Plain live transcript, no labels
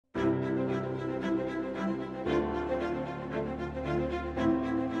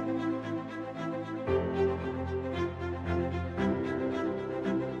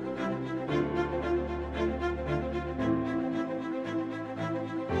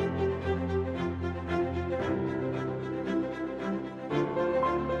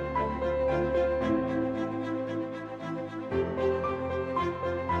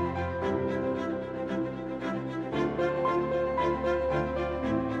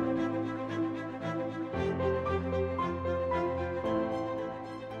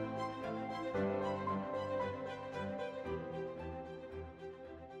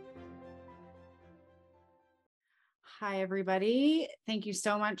Hi, everybody. Thank you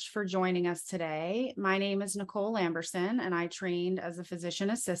so much for joining us today. My name is Nicole Lamberson, and I trained as a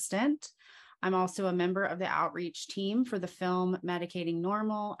physician assistant. I'm also a member of the outreach team for the film Medicating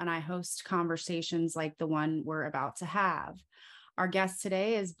Normal, and I host conversations like the one we're about to have. Our guest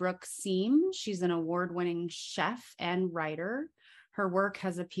today is Brooke Siem. She's an award-winning chef and writer. Her work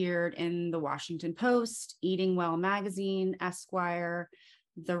has appeared in the Washington Post, EatingWell magazine, Esquire,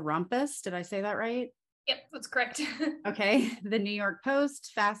 the Rumpus. Did I say that right? Yep, that's correct. Okay. The New York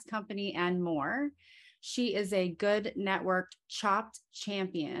Post, Fast Company, and more. She is a Good Networked Chopped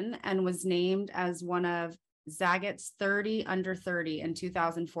champion and was named as one of Zagat's 30 Under 30 in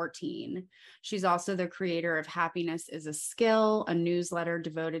 2014. She's also the creator of Happiness is a Skill, a newsletter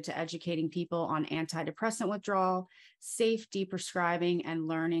devoted to educating people on antidepressant withdrawal, safe deprescribing, and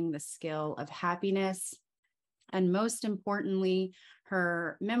learning the skill of happiness. And most importantly,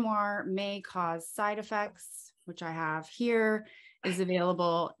 her memoir, May Cause Side Effects, which I have here, is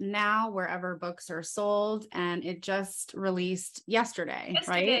available now wherever books are sold. And it just released yesterday,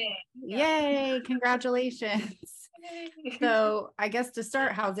 right? Yeah. Yay, congratulations. Yay. So I guess to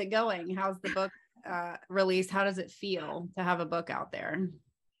start, how's it going? How's the book released? How does it feel to have a book out there?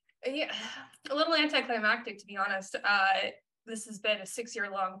 Yeah, a little anticlimactic, to be honest. This has been a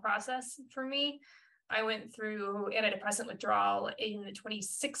 6-year-long process for me. I went through antidepressant withdrawal in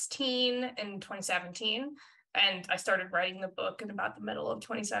 2016 and 2017, and I started writing the book in about the middle of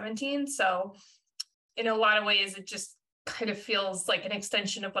 2017. So in a lot of ways, it just kind of feels like an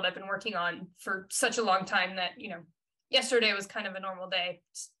extension of what I've been working on for such a long time that, yesterday was kind of a normal day,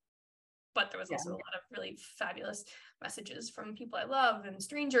 but there was also a lot of really fabulous messages from people I love and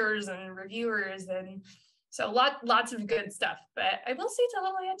strangers and reviewers, and so lots of good stuff. But I will say it's a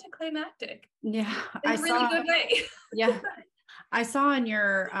little anticlimactic. Yeah, in a really good way. Yeah, I saw on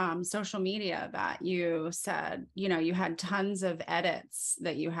your social media that you said, you had tons of edits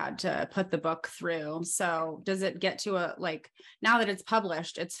that you had to put the book through. So does it get to now that it's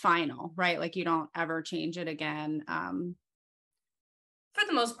published, it's final, right? Like you don't ever change it again. For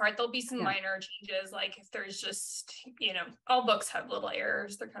the most part, there'll be some minor changes. Like if there's just, all books have little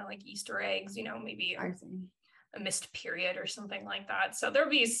errors. They're kind of like Easter eggs, maybe a missed period or something like that. So there'll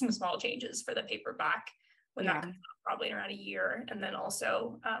be some small changes for the paperback when that comes out, probably in around a year. And then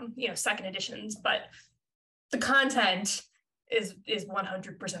also, second editions. But the content is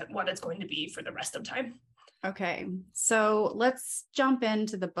 100% what it's going to be for the rest of time. Okay. So let's jump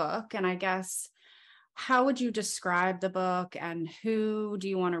into the book. And I guess, how would you describe the book and who do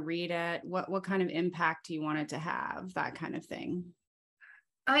you want to read it? What kind of impact do you want it to have? That kind of thing.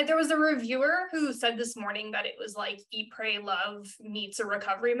 There was a reviewer who said this morning that it was like Eat, Pray, Love meets a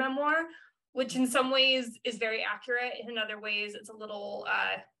recovery memoir, which in some ways is very accurate. In other ways, it's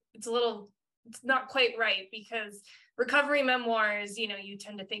not quite right, because recovery memoirs, you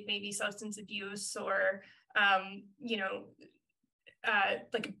tend to think maybe substance abuse or,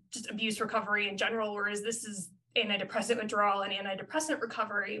 like just abuse recovery in general, whereas this is antidepressant withdrawal and antidepressant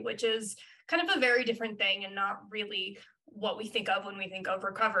recovery, which is kind of a very different thing and not really what we think of when we think of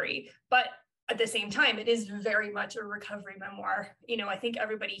recovery. But at the same time, it is very much a recovery memoir. I think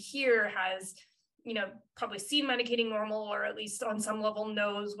everybody here has, probably seen Medicating Normal, or at least on some level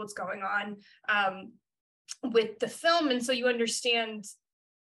knows what's going on with the film. And so you understand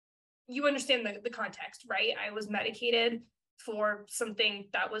the context, right? I was medicated for something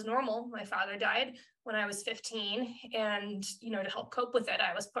that was normal. My father died when I was 15. And, to help cope with it,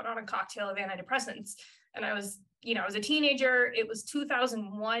 I was put on a cocktail of antidepressants. And I was a teenager. It was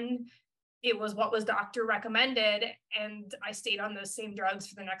 2001. It was what was doctor recommended. And I stayed on those same drugs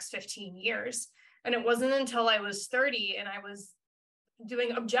for the next 15 years. And it wasn't until I was 30 and I was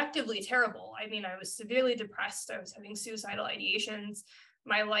doing objectively terrible. I mean, I was severely depressed. I was having suicidal ideations.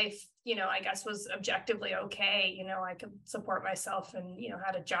 My life, I guess was objectively okay. I could support myself and,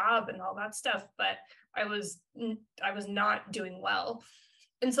 had a job and all that stuff, but I was not doing well.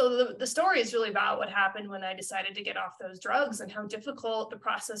 And so the story is really about what happened when I decided to get off those drugs and how difficult the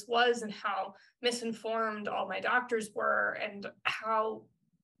process was and how misinformed all my doctors were, and how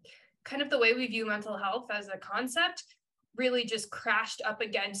kind of the way we view mental health as a concept really just crashed up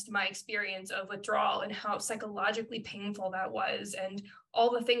against my experience of withdrawal and how psychologically painful that was, and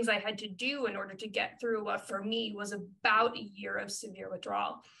all the things I had to do in order to get through what for me was about a year of severe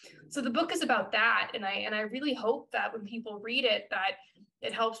withdrawal. So the book is about that. And I really hope that when people read it, that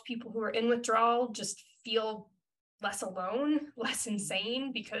it helps people who are in withdrawal just feel less alone, less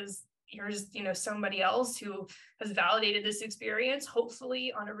insane, because here's, somebody else who has validated this experience,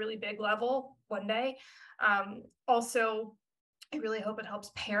 hopefully on a really big level one day. Also, I really hope it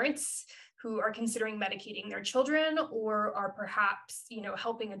helps parents who are considering medicating their children, or are perhaps,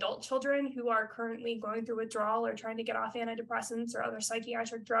 helping adult children who are currently going through withdrawal or trying to get off antidepressants or other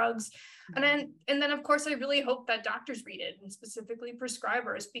psychiatric drugs. And then of course, I really hope that doctors read it, and specifically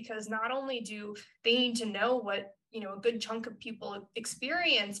prescribers, because not only do they need to know what, a good chunk of people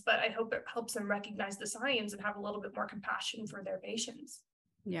experience, but I hope it helps them recognize the science and have a little bit more compassion for their patients.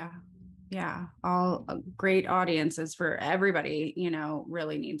 Yeah. Yeah. All great audiences for everybody,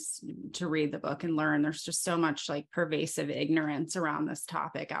 really needs to read the book and learn. There's just so much like pervasive ignorance around this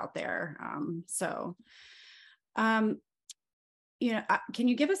topic out there. Can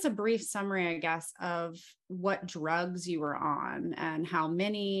you give us a brief summary, I guess, of what drugs you were on and how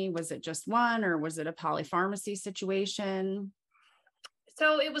many? Was it just one, or was it a polypharmacy situation?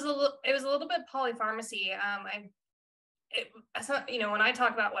 So it was a little bit polypharmacy. When I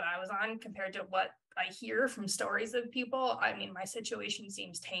talk about what I was on compared to what I hear from stories of people, I mean, my situation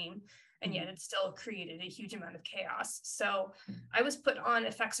seems tame, and yet it still created a huge amount of chaos. So I was put on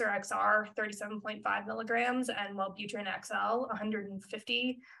Esquire XR 37.5 milligrams and Wellbutrin XL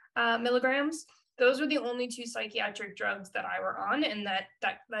 150 milligrams. Those were the only two psychiatric drugs that I were on, and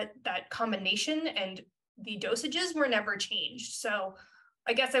that combination and the dosages were never changed. So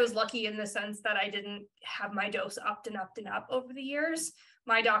I guess I was lucky in the sense that I didn't have my dose upped and upped and up over the years.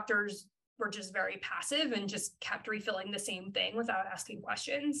 My doctors were just very passive and just kept refilling the same thing without asking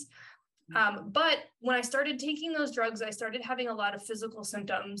questions. But when I started taking those drugs, I started having a lot of physical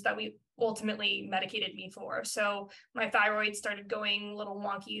symptoms that we ultimately medicated me for. So my thyroid started going a little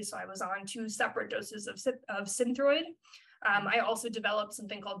wonky. So I was on 2 separate doses of Synthroid. I also developed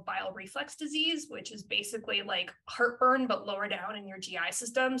something called bile reflex disease, which is basically like heartburn, but lower down in your GI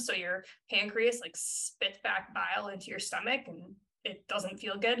system. So your pancreas like spits back bile into your stomach, and it doesn't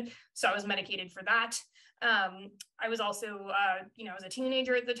feel good. So I was medicated for that. I was also, I was a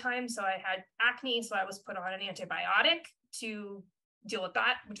teenager at the time, so I had acne. So I was put on an antibiotic to deal with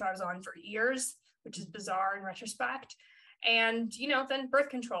that, which I was on for years, which is bizarre in retrospect. And, then birth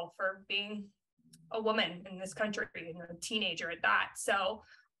control for being a woman in this country and a teenager at that. So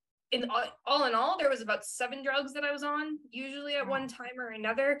in all, there was about 7 drugs that I was on, usually at one time or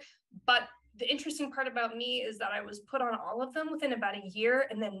another. But the interesting part about me is that I was put on all of them within about a year,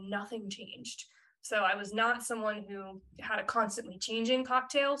 and then nothing changed. So I was not someone who had a constantly changing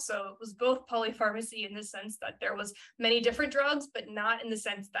cocktail. So it was both polypharmacy in the sense that there was many different drugs, but not in the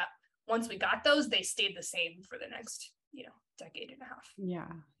sense that once we got those, they stayed the same for the next, decade and a half.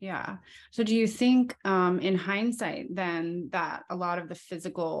 Yeah. Yeah. So do you think, in hindsight, then, that a lot of the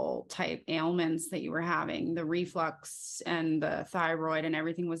physical type ailments that you were having, the reflux and the thyroid and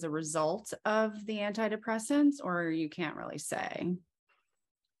everything, was a result of the antidepressants, or you can't really say?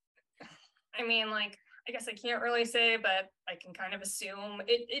 I mean, I guess I can't really say, but I can kind of assume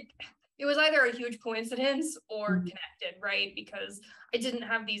it was either a huge coincidence or connected, right? Because I didn't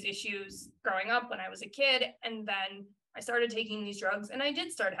have these issues growing up when I was a kid, and then I started taking these drugs and I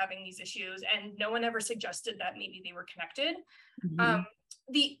did start having these issues, and no one ever suggested that maybe they were connected.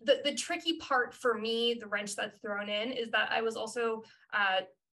 The tricky part for me, the wrench that's thrown in, is that I was also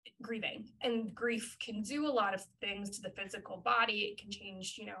grieving, and grief can do a lot of things to the physical body. It can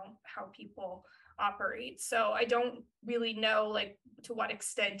change, how people operate. So I don't really know to what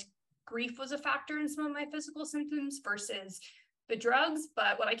extent grief was a factor in some of my physical symptoms versus the drugs.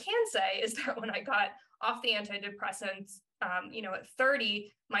 But what I can say is that when I got off the antidepressants, at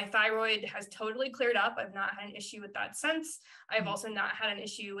 30, my thyroid has totally cleared up. I've not had an issue with that since. I've also not had an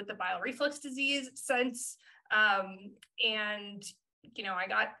issue with the bile reflux disease since. And, I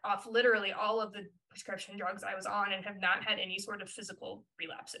got off literally all of the prescription drugs I was on and have not had any sort of physical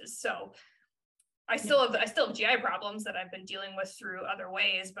relapses. So I still have GI problems that I've been dealing with through other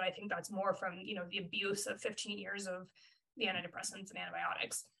ways, but I think that's more from, the abuse of 15 years of the antidepressants and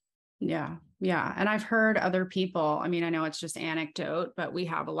antibiotics. Yeah. Yeah. And I've heard other people, I mean, I know it's just anecdote, but we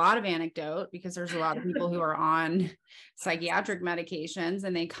have a lot of anecdote because there's a lot of people who are on psychiatric medications,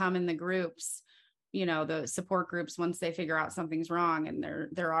 and they come in the groups, the support groups, once they figure out something's wrong. And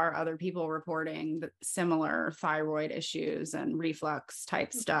there are other people reporting similar thyroid issues and reflux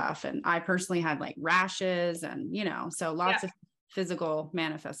type stuff. And I personally had rashes and, so lots of physical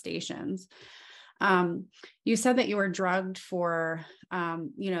manifestations. You said that you were drugged for,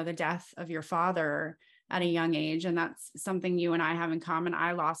 the death of your father at a young age. And that's something you and I have in common.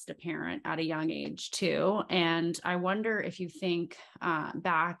 I lost a parent at a young age too. And I wonder if you think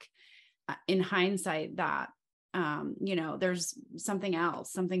back in hindsight that, there's something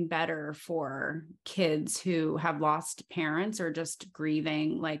else, something better for kids who have lost parents or just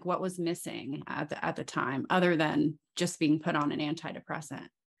grieving, what was missing at the time, other than just being put on an antidepressant?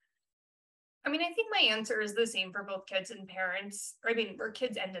 I mean, I think my answer is the same for both kids and parents, or I mean, for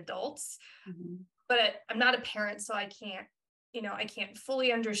kids and adults, but I'm not a parent, so I can't, I can't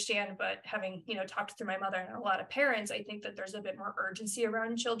fully understand, but having, talked through my mother and a lot of parents, I think that there's a bit more urgency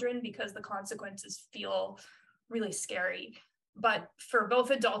around children because the consequences feel really scary. But for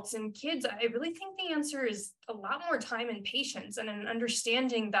both adults and kids, I really think the answer is a lot more time and patience and an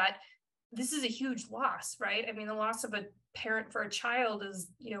understanding that this is a huge loss, right? I mean, the loss of a parent for a child is,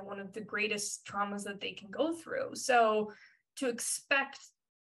 one of the greatest traumas that they can go through. So to expect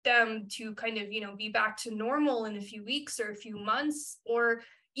them to kind of, be back to normal in a few weeks or a few months, or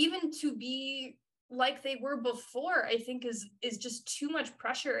even to be like they were before, I think is just too much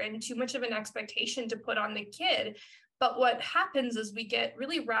pressure and too much of an expectation to put on the kid. But what happens is we get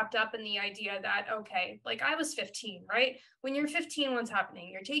really wrapped up in the idea that, okay, like I was 15, right? When you're 15, what's happening?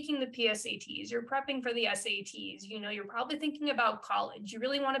 You're taking the PSATs, you're prepping for the SATs, you're probably thinking about college. You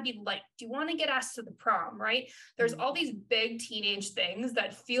really want to be liked. You want to get asked to the prom, right? There's all these big teenage things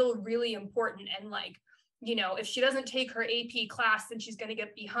that feel really important. And like, if she doesn't take her AP class, then she's going to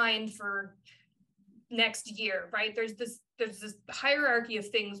get behind for next year, right? There's this hierarchy of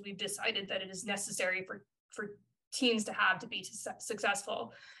things we've decided that it is necessary for teens to have to be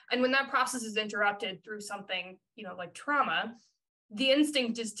successful. And when that process is interrupted through something, like trauma, the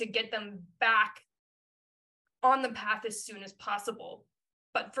instinct is to get them back on the path as soon as possible.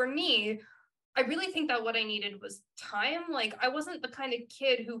 But for me, I really think that what I needed was time. Like I wasn't the kind of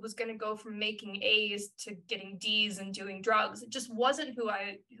kid who was going to go from making A's to getting D's and doing drugs. It just wasn't who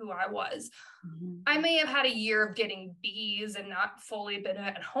I was. I may have had a year of getting B's and not fully been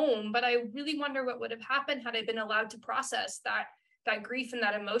at home, but I really wonder what would have happened had I been allowed to process that grief and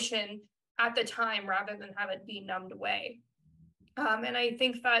that emotion at the time rather than have it be numbed away. And I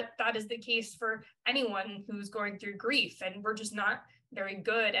think that is the case for anyone who's going through grief, and we're just not very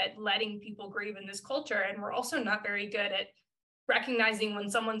good at letting people grieve in this culture. And we're also not very good at recognizing when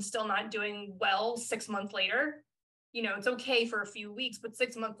someone's still not doing well 6 months later. It's okay for a few weeks, but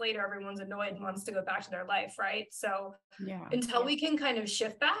 6 months later, everyone's annoyed and wants to go back to their life, right? So until we can kind of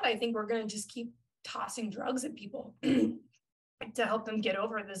shift that, I think we're going to just keep tossing drugs at people to help them get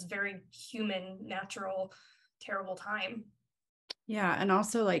over this very human, natural, terrible time. Yeah. And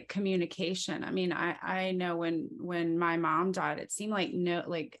also like communication. I mean, I know when my mom died, it seemed like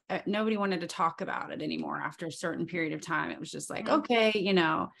nobody wanted to talk about it anymore after a certain period of time. It was just like, okay,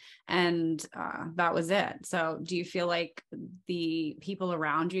 and that was it. So do you feel like the people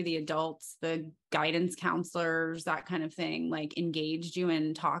around you, the adults, the guidance counselors, that kind of thing, like engaged you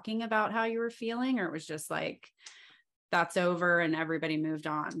in talking about how you were feeling, or it was just like, that's over and everybody moved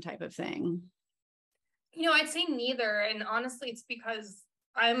on type of thing? I'd say neither. And honestly, it's because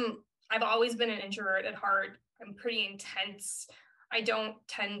I've always been an introvert at heart. I'm pretty intense. I don't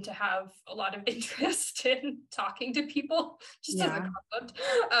tend to have a lot of interest in talking to people, just as a concept.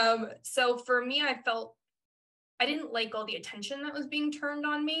 So for me, I felt I didn't like all the attention that was being turned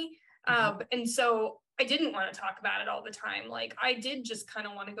on me. And so I didn't want to talk about it all the time. Like I did just kind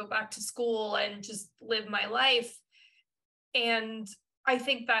of want to go back to school and just live my life. And I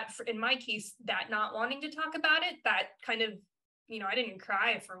think that in my case, that not wanting to talk about it, that kind of, I didn't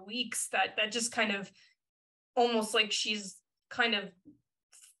cry for weeks, that just kind of almost like she's kind of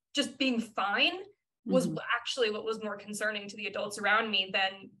just being fine was actually what was more concerning to the adults around me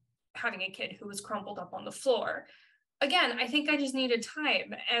than having a kid who was crumpled up on the floor. Again, I think I just needed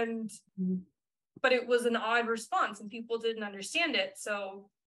time, but it was an odd response and people didn't understand it. So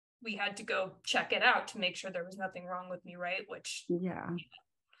we had to go check it out to make sure there was nothing wrong with me, right?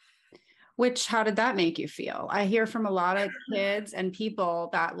 How did that make you feel? I hear from a lot of kids and people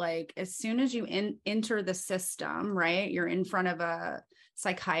that like, as soon as you enter the system, right, you're in front of a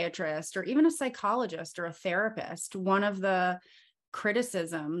psychiatrist or even a psychologist or a therapist. One of the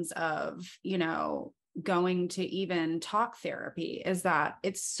criticisms of, going to even talk therapy is that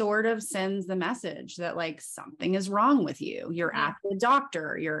it sort of sends the message that like something is wrong with you. You're at the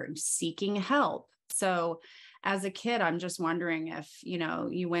doctor, you're seeking help. So as a kid, I'm just wondering if,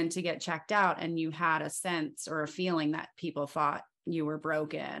 you went to get checked out and you had a sense or a feeling that people thought you were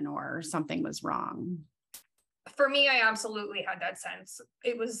broken or something was wrong. For me, I absolutely had that sense.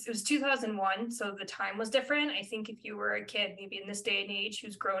 It was 2001, so the time was different. I think if you were a kid, maybe in this day and age,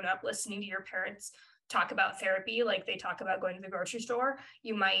 who's grown up listening to your parents talk about therapy, like they talk about going to the grocery store,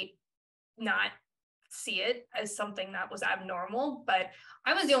 you might not see it as something that was abnormal. But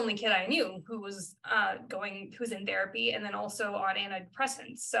I was the only kid I knew who was who's in therapy and then also on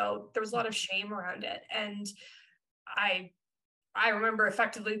antidepressants. So there was a lot of shame around it. And I remember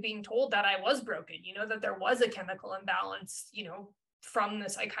effectively being told that I was broken, that there was a chemical imbalance, from the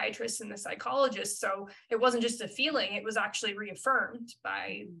psychiatrist and the psychologist. So it wasn't just a feeling, it was actually reaffirmed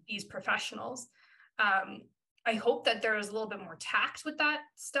by these professionals. I hope that there is a little bit more tact with that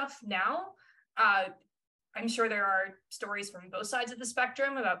stuff now. I'm sure there are stories from both sides of the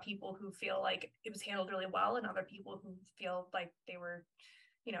spectrum about people who feel like it was handled really well, and other people who feel like they were,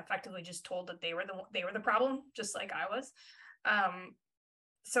 effectively just told that they were the problem, just like I was.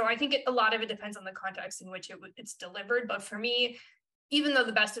 So I think a lot of it depends on the context in which it's delivered. But for me, even though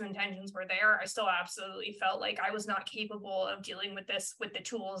the best of intentions were there, I still absolutely felt like I was not capable of dealing with this with the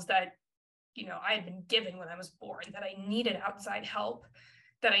tools that, I had been given when I was born, that I needed outside help,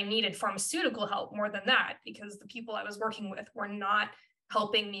 that I needed pharmaceutical help more than that, because the people I was working with were not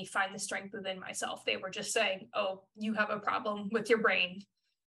helping me find the strength within myself. They were just saying, oh, you have a problem with your brain.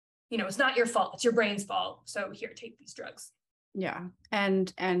 It's not your fault, it's your brain's fault. So here, take these drugs. Yeah.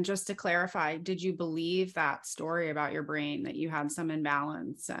 And just to clarify, did you believe that story about your brain, that you had some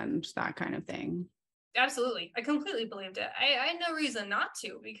imbalance and that kind of thing? Absolutely. I completely believed it. I had no reason not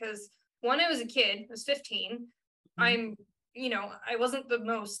to, because when I was a kid, I was 15, I wasn't the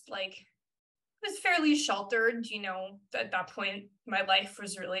most I was fairly sheltered, at that point, my life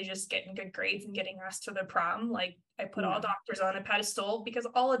was really just getting good grades and getting asked to the prom. I put all doctors on a pedestal because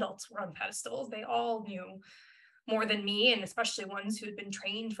all adults were on pedestals. They all knew more than me, and especially ones who had been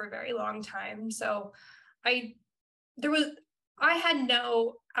trained for a very long time. So I had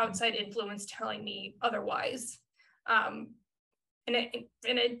no outside influence telling me otherwise. And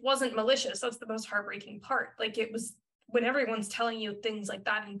it wasn't malicious. That's the most heartbreaking part. It was when everyone's telling you things like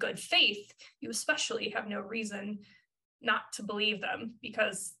that in good faith, you especially have no reason not to believe them,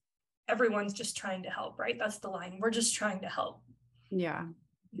 because everyone's just trying to help, right? That's the line. We're just trying to help. Yeah.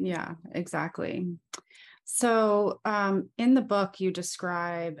 Yeah, exactly. So in the book, you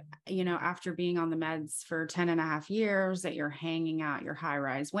describe, after being on the meds for 10 and a half years, that you're hanging out your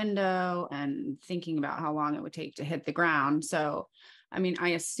high-rise window and thinking about how long it would take to hit the ground. So, I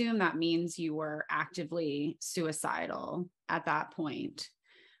assume that means you were actively suicidal at that point.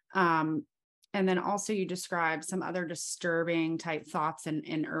 And then also you describe some other disturbing type thoughts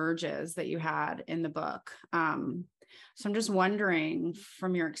and urges that you had in the book. So I'm just wondering,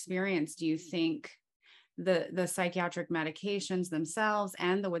 from your experience, do you think the psychiatric medications themselves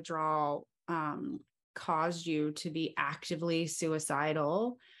and the withdrawal caused you to be actively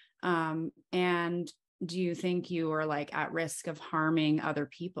suicidal? And do you think you were at risk of harming other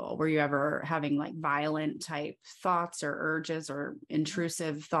people? Were you ever having violent type thoughts or urges or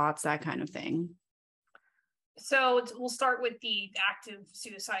intrusive thoughts, that kind of thing? So we'll start with the active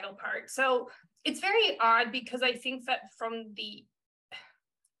suicidal part. So it's very odd, because I think that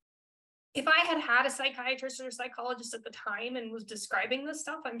if I had had a psychiatrist or a psychologist at the time and was describing this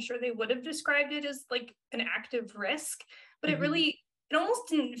stuff, I'm sure they would have described it as an active risk, but it almost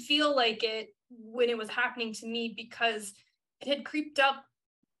didn't feel like it when it was happening to me, because it had creeped up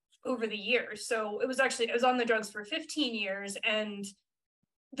over the years. So I was on the drugs for 15 years, and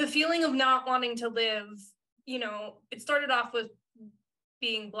the feeling of not wanting to live, it started off with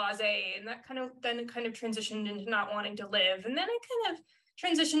being blasé, and that kind of transitioned into not wanting to live. And then it kind of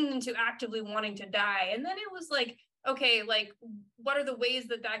transitioned into actively wanting to die. And then it was okay, what are the ways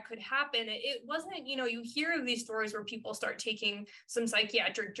that could happen? It wasn't, you hear of these stories where people start taking some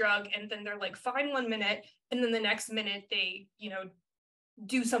psychiatric drug, and then they're fine 1 minute, and then the next minute they,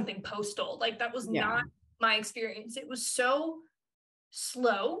 do something postal. That was not my experience. It was so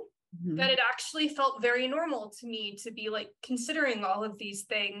slow that it actually felt very normal to me to be considering all of these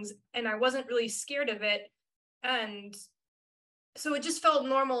things, and I wasn't really scared of it. And so it just felt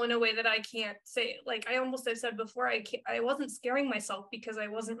normal in a way that I can't say, I almost have said before, I wasn't scaring myself, because I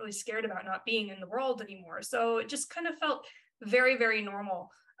wasn't really scared about not being in the world anymore. So it just kind of felt very, very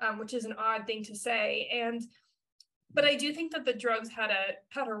normal, which is an odd thing to say. But I do think that the drugs had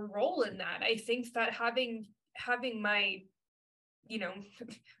a role in that. I think that having my,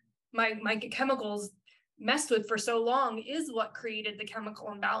 my chemicals messed with for so long is what created the chemical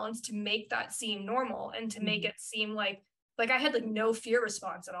imbalance to make that seem normal, and to make it seem like I had no fear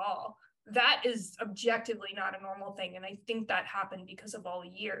response at all. That is objectively not a normal thing. And I think that happened because of all the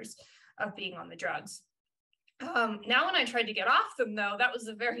years of being on the drugs. Now, when I tried to get off them, though, that was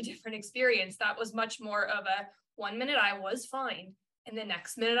a very different experience. That was much more of a 1 minute I was fine, and the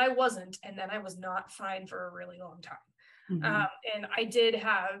next minute I wasn't. And then I was not fine for a really long time. And I did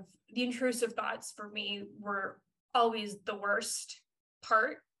have the intrusive thoughts. For me, were always the worst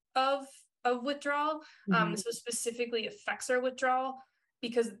part of withdrawal. So specifically effexor withdrawal,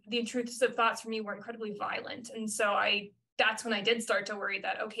 because the intrusive thoughts for me were incredibly violent. And so that's when I did start to worry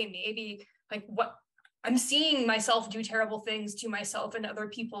that, okay, maybe I'm seeing myself do terrible things to myself and other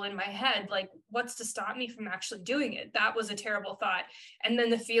people in my head. Like, what's to stop me from actually doing it? That was a terrible thought. And then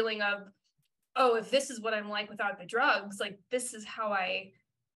the feeling of, oh, if this is what I'm like without the drugs, like this is how I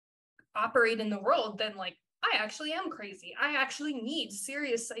operate in the world, then like I actually am crazy. I actually need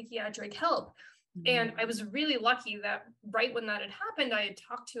serious psychiatric help. And I was really lucky that right when that had happened, I had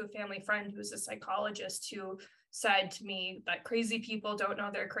talked to a family friend who was a psychologist who said to me that crazy people don't know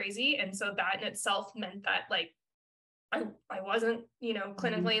they're crazy. And so that in itself meant that like I wasn't, you know,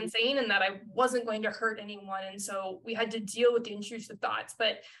 clinically insane, and that I wasn't going to hurt anyone. And so we had to deal with the intrusive thoughts,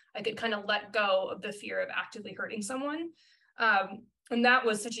 but I could kind of let go of the fear of actively hurting someone. And that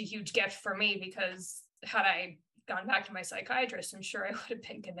was such a huge gift for me, because had I gone back to my psychiatrist, I'm sure I would have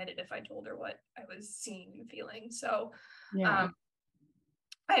been committed if I told her what I was seeing and feeling. So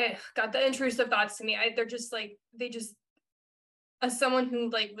I got the intrusive thoughts to me. They're just like, they just, as someone who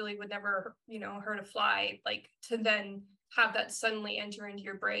like really would never, you know, hurt a fly, like to then have that suddenly enter into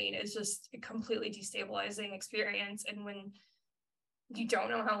your brain is just a completely destabilizing experience. And when you don't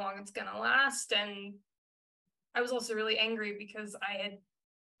know how long it's gonna last. And I was also really angry because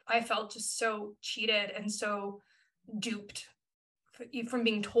I felt just so cheated and so duped from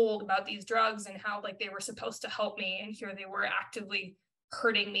being told about these drugs and how like they were supposed to help me, and here they were actively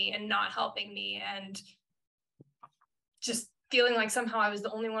hurting me and not helping me, and just feeling like somehow I was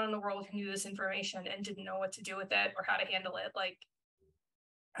the only one in the world who knew this information and didn't know what to do with it or how to handle it. Like,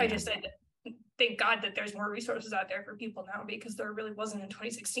 I just said, thank God that there's more resources out there for people now, because there really wasn't in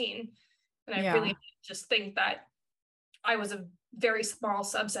 2016. And I really just think that I was a very small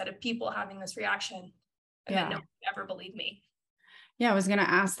subset of people having this reaction, and that no one would ever believe me. Yeah, I was going to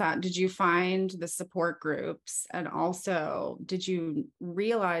ask that. Did you find the support groups? And also, did you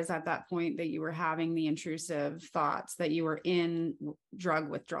realize at that point that you were having the intrusive thoughts, that you were in drug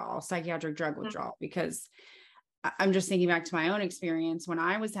withdrawal, psychiatric drug withdrawal? Because I'm just thinking back to my own experience when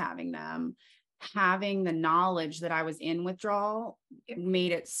I was having them. Having the knowledge that I was in withdrawal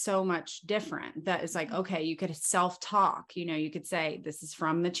made it so much different. That it's like, okay, you could self-talk, you know, you could say, this is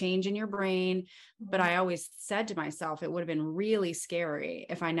from the change in your brain. But I always said to myself, it would have been really scary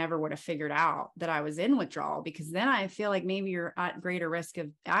if I never would have figured out that I was in withdrawal, because then I feel like maybe you're at greater risk of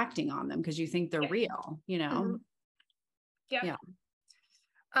acting on them because you think they're real, you know? So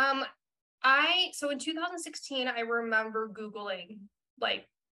in 2016, I remember Googling like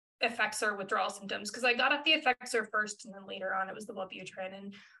Effexor withdrawal symptoms, because I got off the Effexor first, and then later on it was the Wellbutrin,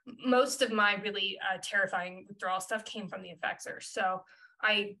 and most of my really terrifying withdrawal stuff came from the Effexor. So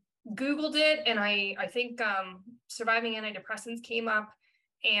I Googled it, and I think surviving antidepressants came up,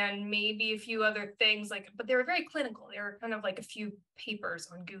 and maybe a few other things, like, but they were very clinical. They were kind of like a few papers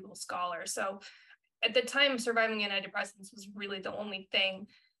on Google Scholar. So at the time, surviving antidepressants was really the only thing.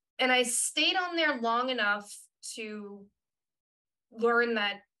 And I stayed on there long enough to learn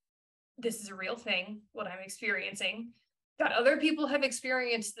that this is a real thing, what I'm experiencing, that other people have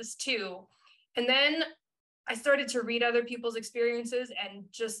experienced this too. And then I started to read other people's experiences, and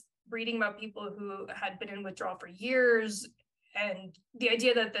just reading about people who had been in withdrawal for years, and the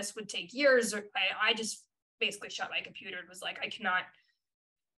idea that this would take years, I just basically shut my computer and was like, I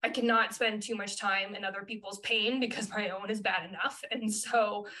cannot spend too much time in other people's pain, because my own is bad enough. And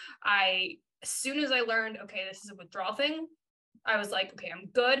so as soon as I learned, okay, this is a withdrawal thing, I was like, okay, I'm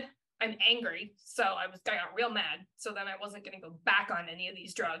good. I'm angry. So I got real mad. So then I wasn't going to go back on any of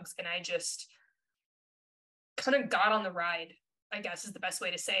these drugs. And I just kind of got on the ride, I guess is the best way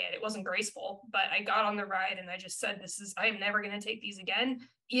to say it. It wasn't graceful, but I got on the ride, and I just said, I am never going to take these again.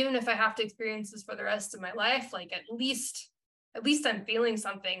 Even if I have to experience this for the rest of my life, like at least I'm feeling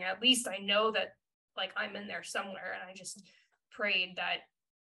something. At least I know that like I'm in there somewhere. And I just prayed that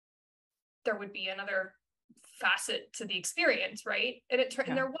there would be another facet to the experience, right? And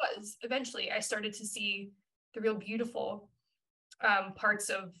and there was. Eventually I started to see the real beautiful parts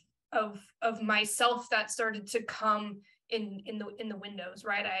of myself that started to come in the windows,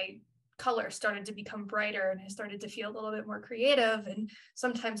 right? Color started to become brighter, and I started to feel a little bit more creative, and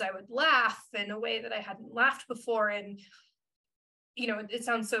sometimes I would laugh in a way that I hadn't laughed before. And you know, it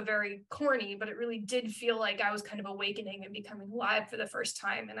sounds so very corny, but it really did feel like I was kind of awakening and becoming alive for the first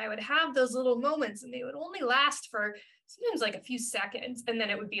time. And I would have those little moments, and they would only last for sometimes like a few seconds, and then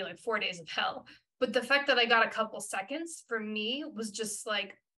it would be like 4 days of hell. But the fact that I got a couple seconds for me was just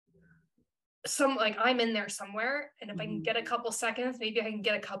like I'm in there somewhere. And if I can get a couple seconds, maybe I can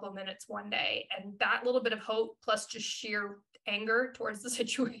get a couple minutes one day. And that little bit of hope plus just sheer anger towards the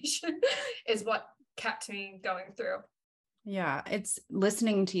situation is what kept me going through. Yeah, it's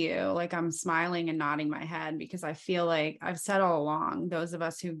listening to you, like I'm smiling and nodding my head because I feel like I've said all along, those of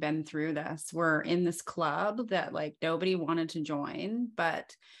us who've been through this, we're in this club that like nobody wanted to join,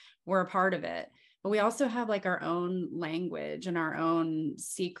 but we're a part of it. But we also have like our own language and our own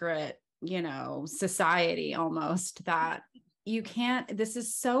secret, society almost that you can't, this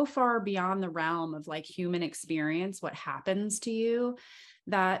is so far beyond the realm of like human experience, what happens to you,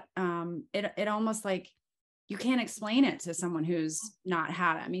 that it almost like you can't explain it to someone who's not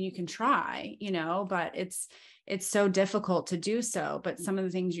had it. I mean, you can try, but it's so difficult to do so. But some of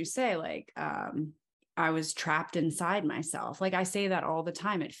the things you say, like, I was trapped inside myself. Like I say that all the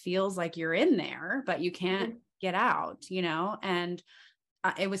time. It feels like you're in there, but you can't get out, and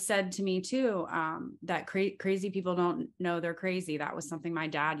it was said to me too, that crazy people don't know they're crazy. That was something my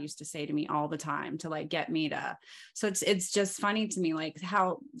dad used to say to me all the time to like get me to. So it's just funny to me, like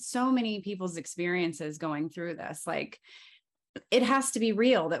how so many people's experiences going through this, like it has to be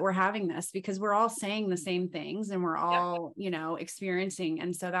real that we're having this because we're all saying the same things and we're all, experiencing.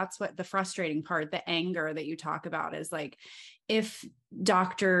 And so that's what the frustrating part, the anger that you talk about is like, if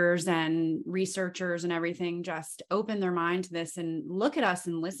doctors and researchers and everything just open their mind to this and look at us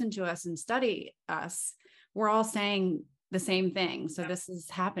and listen to us and study us, we're all saying the same thing. So this is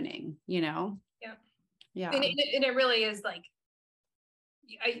happening, Yeah. And it really is like,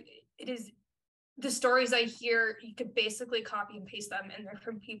 it is the stories I hear, you could basically copy and paste them, and they're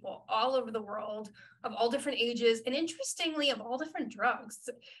from people all over the world of all different ages, and interestingly, of all different drugs.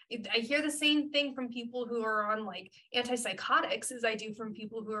 I hear the same thing from people who are on like antipsychotics as I do from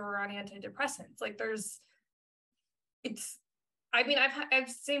people who are on antidepressants. Like I've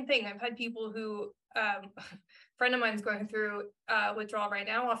same thing. I've had people who, a friend of mine's going through withdrawal right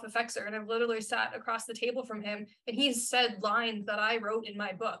now off of Effexor, and I've literally sat across the table from him, and he's said lines that I wrote in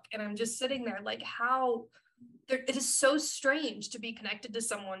my book, and I'm just sitting there like, it is so strange to be connected to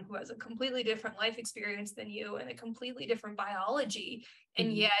someone who has a completely different life experience than you and a completely different biology,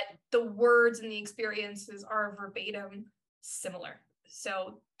 and yet the words and the experiences are verbatim similar.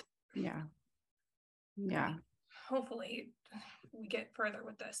 So yeah, hopefully we get further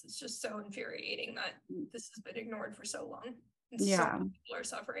with this. It's just so infuriating that this has been ignored for so long. And so many people are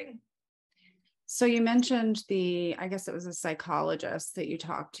suffering. So you mentioned I guess it was a psychologist that you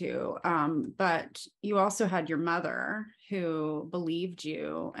talked to, but you also had your mother who believed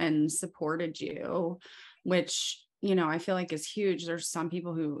you and supported you, which, I feel like is huge. There's some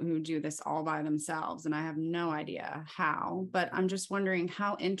people who do this all by themselves, and I have no idea how, but I'm just wondering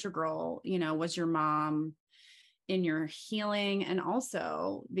how integral, was your mom in your healing? And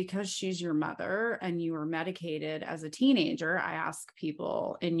also because she's your mother and you were medicated as a teenager, I ask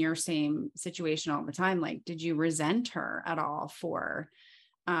people in your same situation all the time, like, did you resent her at all for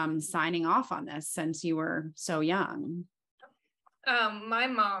signing off on this since you were so young? My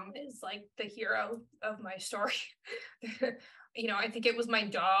mom is like the hero of my story. I think it was my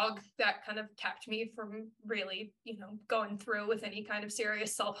dog that kind of kept me from really, going through with any kind of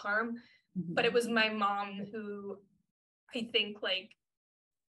serious self-harm. But it was my mom who, I think, like,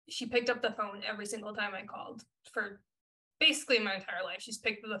 she picked up the phone every single time I called for basically my entire life. She's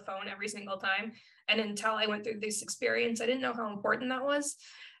picked up the phone every single time. And until I went through this experience, I didn't know how important that was.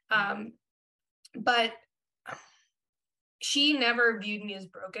 But she never viewed me as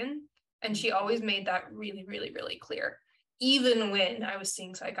broken. And she always made that really, really, really clear. Even when I was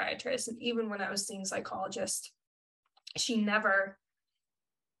seeing psychiatrists and even when I was seeing psychologists, she never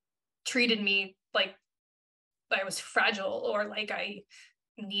treated me like I was fragile or like I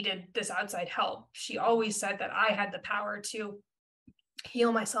needed this outside help. She always said that I had the power to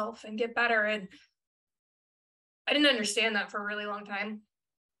heal myself and get better. And I didn't understand that for a really long time.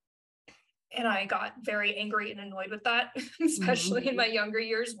 And I got very angry and annoyed with that, especially in my younger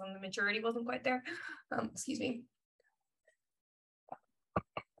years when the maturity wasn't quite there. Excuse me.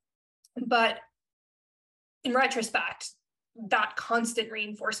 But in retrospect, that constant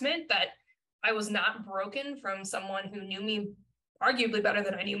reinforcement that I was not broken from someone who knew me arguably better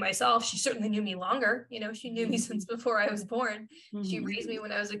than I knew myself. She certainly knew me longer. She knew me since before I was born. She raised me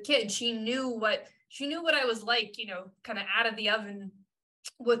when I was a kid. She knew what I was like, kind of out of the oven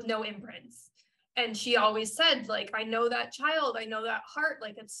with no imprints. And she always said, like, I know that child, I know that heart,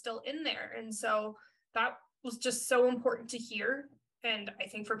 like it's still in there. And so that was just so important to hear. And I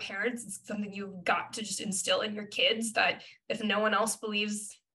think for parents, it's something you've got to just instill in your kids, that if no one else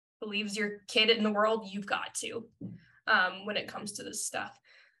believes your kid in the world, you've got to, when it comes to this stuff.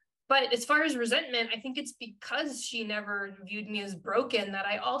 But as far as resentment, I think it's because she never viewed me as broken that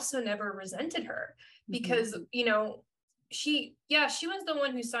I also never resented her, because, she was the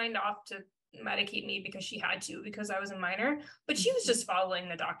one who signed off to medicate me because she had to, because I was a minor, but she was just following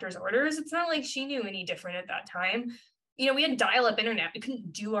the doctor's orders. It's not like she knew any different at that time. You know, we had dial-up internet. We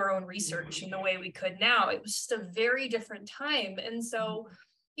couldn't do our own research in the way we could now. It was just a very different time. And so,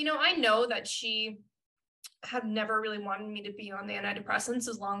 you know, I know that she had never really wanted me to be on the antidepressants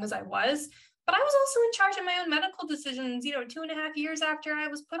as long as I was, but I was also in charge of my own medical decisions, you know, 2.5 years after I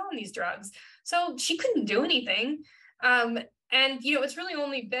was put on these drugs. So she couldn't do anything. And, you know, it's really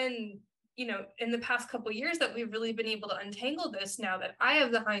only been, you know, in the past couple of years that we've really been able to untangle this now that I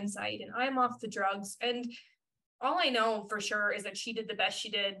have the hindsight and I'm off the drugs. And all I know for sure is that she did the best she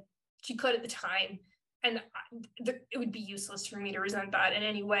could at the time. And it would be useless for me to resent that in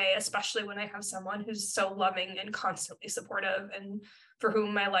any way, especially when I have someone who's so loving and constantly supportive, and for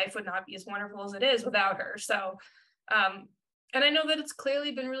whom my life would not be as wonderful as it is without her. So, and I know that it's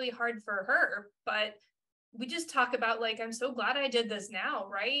clearly been really hard for her, but we just talk about, like, I'm so glad I did this now,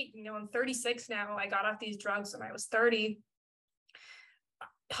 right? You know, I'm 36 now. I got off these drugs when I was 30.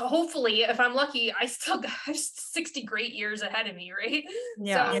 Hopefully, if I'm lucky, I still got 60 great years ahead of me, right?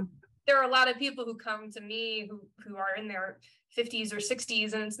 Yeah. So there are a lot of people who come to me who are in their 50s or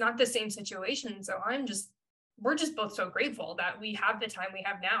 60s, and it's not the same situation. So we're just both so grateful that we have the time we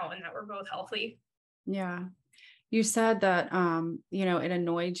have now and that we're both healthy. Yeah. You said that, you know, it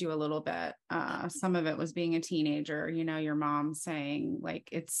annoyed you a little bit. Some of it was being a teenager, you know, your mom saying like,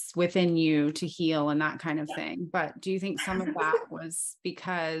 it's within you to heal and that kind of thing. But do you think some of that was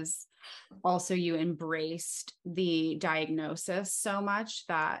because also you embraced the diagnosis so much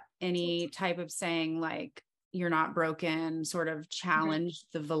that any type of saying like, you're not broken sort of challenged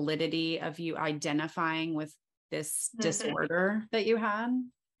the validity of you identifying with this disorder that you had?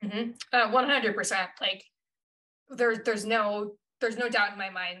 100%. Like, there's no doubt in my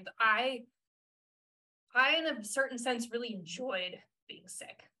mind. I in a certain sense really enjoyed being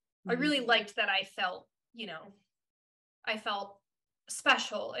sick. I really liked that I felt, you know, I felt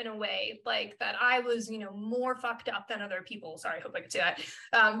special in a way, like that I was, you know, more fucked up than other people. Sorry, I hope I could say that.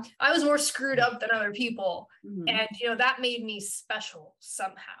 I was more screwed up than other people. And, you know, that made me special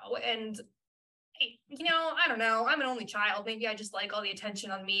somehow. And you know, I don't know, I'm an only child. Maybe I just like all the attention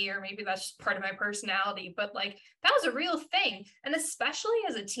on me, or maybe that's just part of my personality, but like that was a real thing. And especially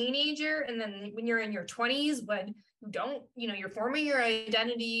as a teenager, and then when you're in your 20s, when you don't, you know, you're forming your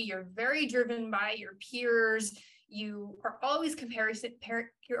identity, you're very driven by your peers, you are always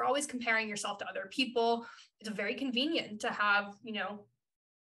you're always comparing yourself to other people. It's very convenient to have, you know,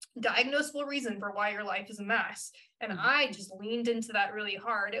 diagnosable reason for why your life is a mess. And I just leaned into that really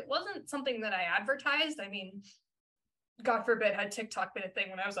hard. It wasn't something that I advertised. I mean, God forbid, had TikTok been a thing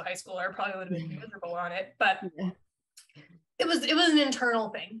when I was a high schooler, I probably would have been miserable on it. But it was an internal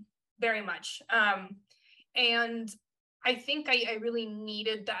thing, very much. And I think I really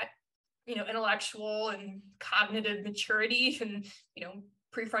needed that, you know, intellectual and cognitive maturity and, you know,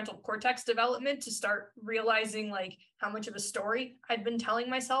 prefrontal cortex development to start realizing like how much of a story I'd been telling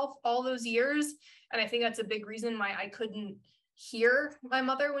myself all those years. And I think that's a big reason why I couldn't hear my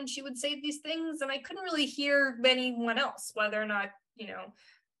mother when she would say these things. And I couldn't really hear anyone else, whether or not, you know,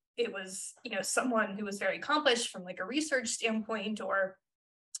 it was, you know, someone who was very accomplished from like a research standpoint, or,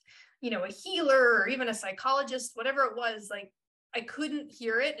 you know, a healer, or even a psychologist, whatever it was. Like, I couldn't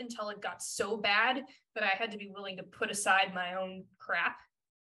hear it until it got so bad that I had to be willing to put aside my own crap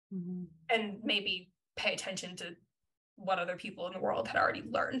and maybe pay attention to what other people in the world had already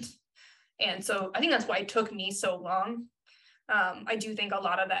learned. And so I think that's why it took me so long. I do think a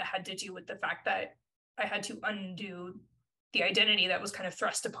lot of that had to do with the fact that I had to undo the identity that was kind of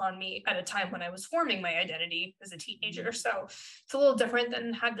thrust upon me at a time when I was forming my identity as a teenager. So it's a little different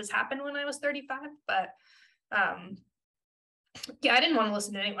than had this happen when I was 35, but yeah, I didn't want to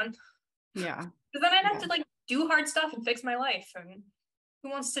listen to anyone. Yeah. Because then I'd have to like do hard stuff and fix my life. And who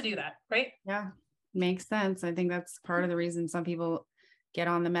wants to do that, right? Yeah, makes sense. I think that's part of the reason some people get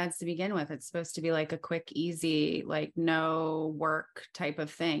on the meds to begin with. It's supposed to be like a quick, easy, like no work type of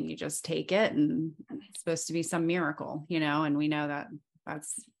thing. You just take it and it's supposed to be some miracle, you know, and we know that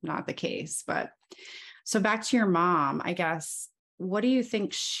that's not the case. But so back to your mom, I guess, what do you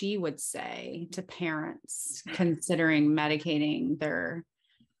think she would say to parents considering medicating their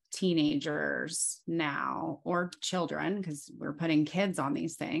teenagers now, or children, because we're putting kids on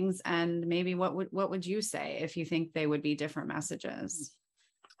these things? And maybe what would you say if you think they would be different messages?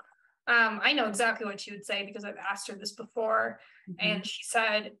 I know exactly what she would say because I've asked her this before. And she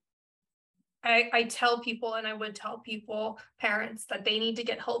said, I tell people, and I would tell people, parents, that they need to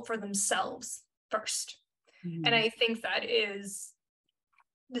get help for themselves first. And I think that is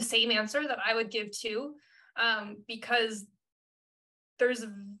the same answer that I would give too, because there's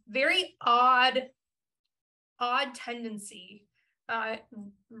a very odd tendency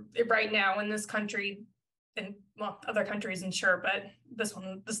right now in this country, and well, other countries, I'm sure, but this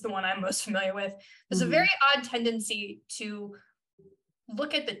is the one I'm most familiar with. There's a very odd tendency to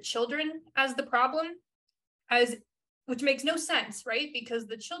look at the children as the problem, which makes no sense, right? Because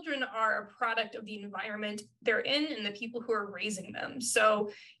the children are a product of the environment they're in and the people who are raising them. So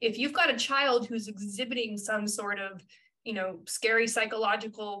if you've got a child who's exhibiting some sort of, scary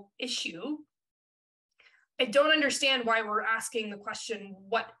psychological issue, I don't understand why we're asking the question,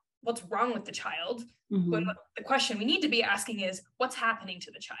 what's wrong with the child? When the question we need to be asking is, what's happening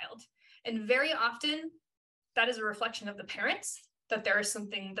to the child? And very often that is a reflection of the parents, that there is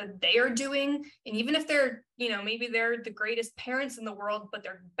something that they are doing. And even if they're, maybe they're the greatest parents in the world, but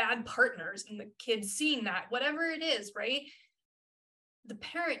they're bad partners, and the kid's seeing that, whatever it is, right? The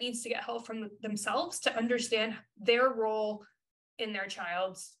parent needs to get help from themselves to understand their role in their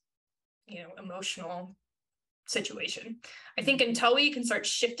child's, emotional situation. I think until we can start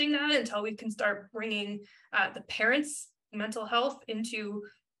shifting that, until we can start bringing the parents' mental health into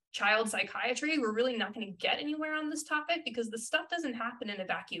child psychiatry, we're really not going to get anywhere on this topic, because the stuff doesn't happen in a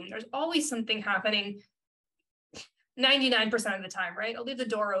vacuum. There's always something happening 99% of the time, right? I'll leave the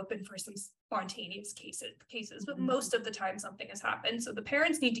door open for some spontaneous cases, but most of the time something has happened. So the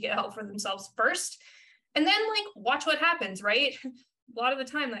parents need to get help for themselves first, and then watch what happens, right? A lot of the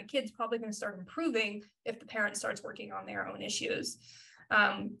time that kid's probably going to start improving if the parent starts working on their own issues.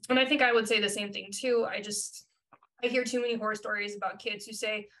 And I think I would say the same thing too. I hear too many horror stories about kids who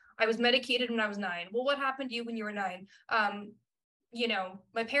say, I was medicated when I was 9. Well, what happened to you when you were 9?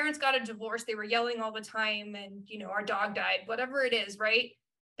 My parents got a divorce. They were yelling all the time, and, our dog died, whatever it is, right?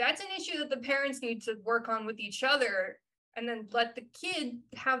 That's an issue that the parents need to work on with each other, and then let the kid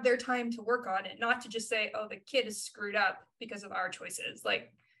have their time to work on it, not to just say, oh, the kid is screwed up because of our choices.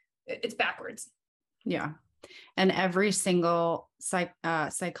 It's backwards. Yeah. And every single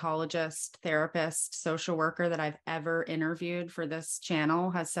psychologist, therapist, social worker that I've ever interviewed for this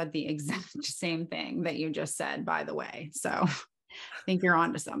channel has said the exact same thing that you just said, by the way. So I think you're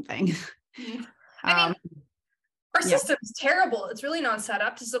onto something. I mean, our system's terrible. It's really not set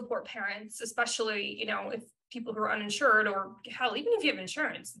up to support parents, especially, if people who are uninsured, or hell, even if you have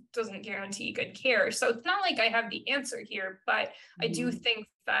insurance, it doesn't guarantee good care. So it's not like I have the answer here, but I do think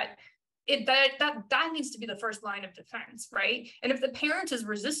that that needs to be the first line of defense, right? And if the parent is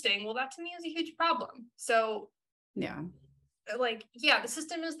resisting, well, that to me is a huge problem. So the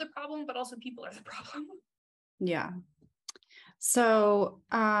system is the problem, but also people are the problem. Yeah. So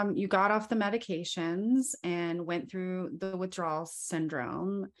you got off the medications and went through the withdrawal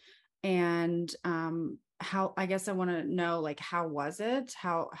syndrome, and I guess I want to know, how was it?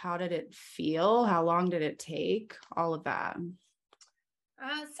 How did it feel? How long did it take? All of that.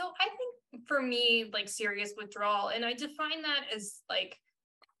 So I think for me, serious withdrawal, and I define that as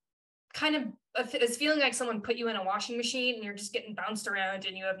kind of as feeling like someone put you in a washing machine and you're just getting bounced around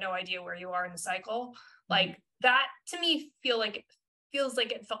and you have no idea where you are in the cycle. That to me feels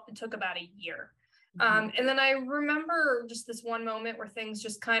like it took about a year. And then I remember just this one moment where things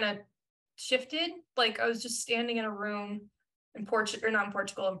just kind of shifted. I was just standing in a room in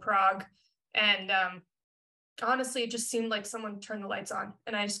Prague, and honestly, it just seemed like someone turned the lights on,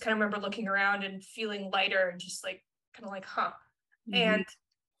 and I just kind of remember looking around and feeling lighter and just huh. And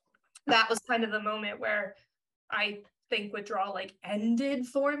that was kind of the moment where I think withdrawal ended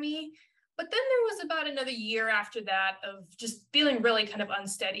for me. But then there was about another year after that of just feeling really kind of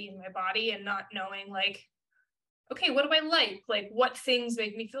unsteady in my body and not knowing okay, what do I like? What things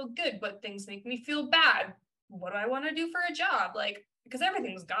make me feel good? What things make me feel bad? What do I want to do for a job? Because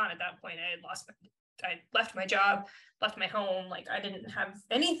everything was gone at that point. I left my job, left my home. I didn't have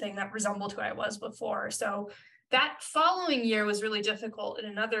anything that resembled who I was before. So that following year was really difficult.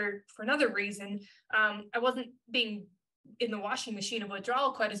 And for another reason, I wasn't being in the washing machine of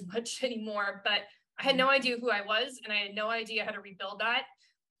withdrawal quite as much anymore, but I had no idea who I was, and I had no idea how to rebuild that,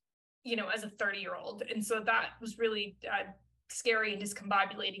 as a 30-year-old. And so that was really scary and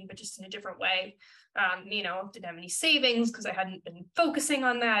discombobulating, but just in a different way. Didn't have any savings because I hadn't been focusing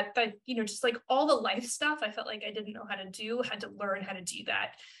on that. But, just all the life stuff, I felt like I didn't know how to do, had to learn how to do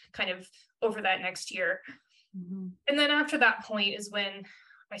that kind of over that next year. And then after that point is when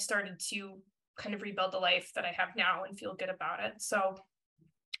I started to kind of rebuild the life that I have now and feel good about it. So,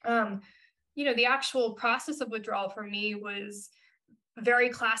 the actual process of withdrawal for me was very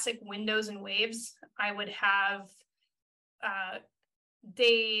classic windows and waves. I would have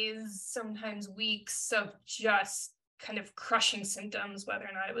days, sometimes weeks of just kind of crushing symptoms, whether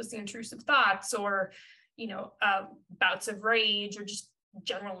or not it was the intrusive thoughts or, bouts of rage or just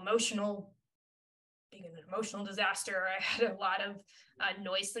general being an emotional disaster. I had a lot of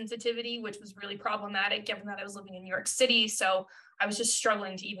noise sensitivity, which was really problematic given that I was living in New York City. So I was just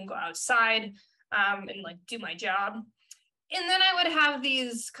struggling to even go outside and like do my job. And then I would have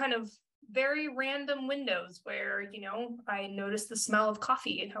these kind of very random windows where, you know, I noticed the smell of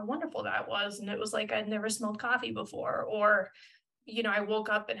coffee and how wonderful that was. And it was like I'd never smelled coffee before. Or, you know, I woke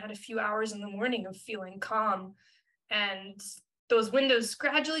up and had a few hours in the morning of feeling calm. And those windows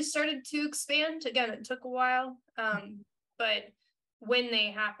gradually started to expand. Again, it took a while, but when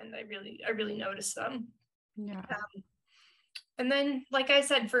they happened, I really noticed them. Yeah. And then, like I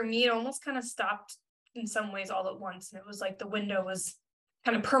said, for me, it almost kind of stopped in some ways all at once. And it was like the window was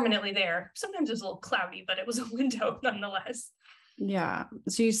kind of permanently there. Sometimes it was a little cloudy, but it was a window nonetheless. Yeah.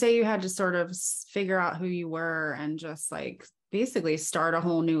 So you say you had to sort of figure out who you were and just like basically start a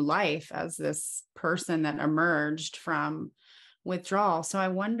whole new life as this person that emerged from withdrawal. So I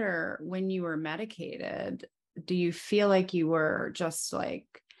wonder, when you were medicated, do you feel like you were just like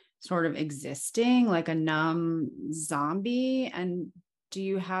sort of existing like a numb zombie? And do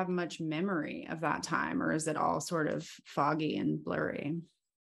you have much memory of that time, or is it all sort of foggy and blurry?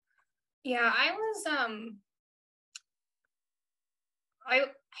 Yeah, I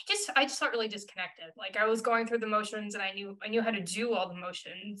just felt really disconnected. Like I was going through the motions and I knew how to do all the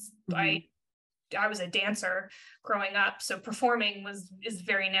motions. Mm-hmm. I was a dancer growing up, so performing is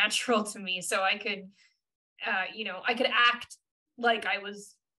very natural to me. So I could I could act like I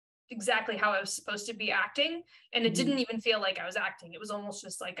was exactly how I was supposed to be acting. And it didn't even feel like I was acting. It was almost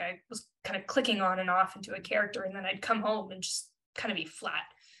just like I was kind of clicking on and off into a character, and then I'd come home and just kind of be flat.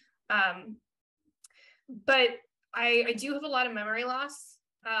 But I do have a lot of memory loss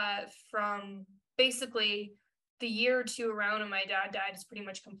from basically the year or two around when my dad died is pretty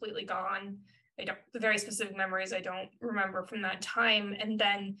much completely gone. The very specific memories I don't remember from that time. And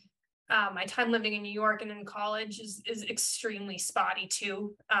then my time living in New York and in college is extremely spotty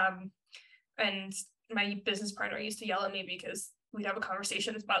too. And my business partner used to yell at me because we'd have a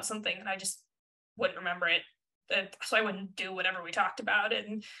conversation about something and I just wouldn't remember it. So I wouldn't do whatever we talked about.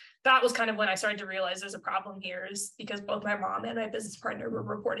 And that was kind of when I started to realize there's a problem here, is because both my mom and my business partner were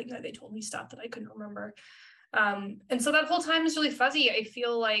reporting that they told me stuff that I couldn't remember. And so that whole time is really fuzzy. I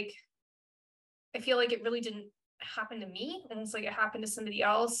feel like it really didn't happen to me, almost like it happened to somebody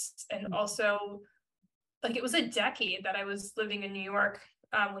else. And also like it was a decade that I was living in New York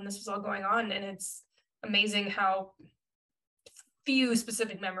when this was all going on. And it's amazing how few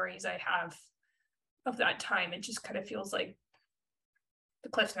specific memories I have of that time. It just kind of feels like the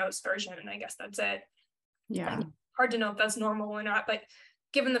Cliff Notes version, and I guess that's it. Yeah. Like, hard to know if that's normal or not, but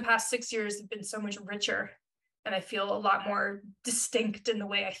given the past 6 years have been so much richer, and I feel a lot more distinct in the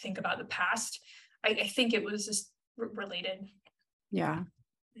way I think about the past, I think it was just related. Yeah.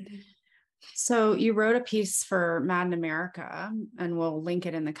 So you wrote a piece for Mad in America, and we'll link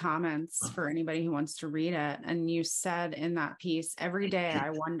it in the comments for anybody who wants to read it. And you said in that piece, every day I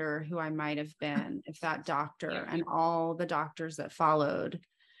wonder who I might have been if that doctor and all the doctors that followed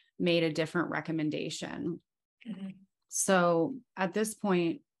made a different recommendation. Mm-hmm. So at this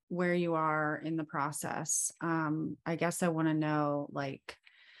point where you are in the process, I guess I want to know, like,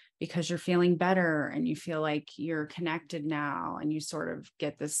 because you're feeling better and you feel like you're connected now and you sort of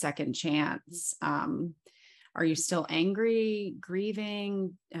get this second chance. Are you still angry,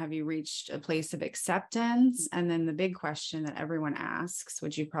 grieving? Have you reached a place of acceptance? And then the big question that everyone asks,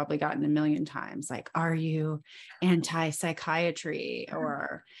 which you've probably gotten a million times, like, are you anti-psychiatry,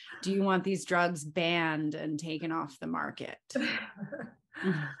 or do you want these drugs banned and taken off the market?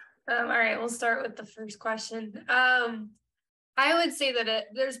 All right, we'll start with the first question. I would say that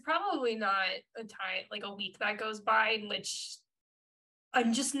there's probably not a time, like a week that goes by in which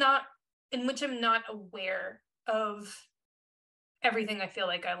I'm not aware of everything I feel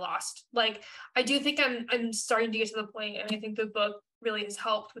like I lost. Like, I do think I'm starting to get to the point, and I think the book really has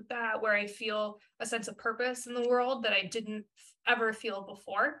helped with that, where I feel a sense of purpose in the world that I didn't ever feel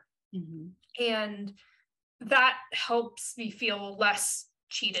before. Mm-hmm. And that helps me feel less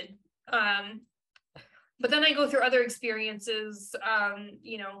cheated. But then I go through other experiences,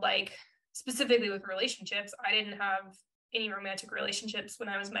 like specifically with relationships. I didn't have any romantic relationships when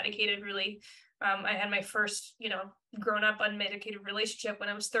I was medicated, really. I had my first, grown up unmedicated relationship when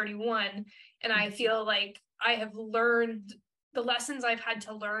I was 31. And I feel like I have learned the lessons I've had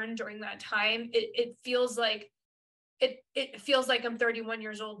to learn during that time. It feels like I'm 31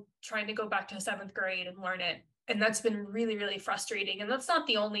 years old trying to go back to 7th grade and learn it. And that's been really, really frustrating. And that's not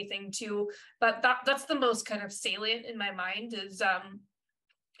the only thing too, but that's the most kind of salient in my mind, is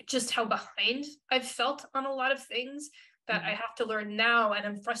just how behind I've felt on a lot of things. that I have to learn now. And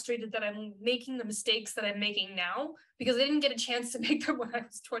I'm frustrated that I'm making the mistakes that I'm making now because I didn't get a chance to make them when I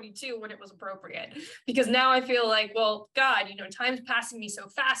was 22, when it was appropriate. Because now I feel like, well, God, time's passing me so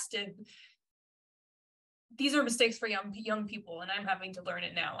fast, and these are mistakes for young people, and I'm having to learn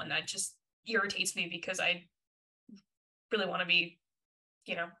it now. And that just irritates me because I really want to be,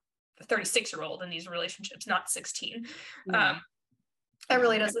 a 36-year-old in these relationships, not 16. Yeah. That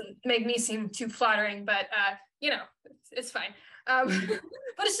really doesn't make me seem too flattering, but it's fine.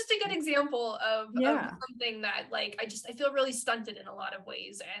 But it's just a good example of something that I feel really stunted in a lot of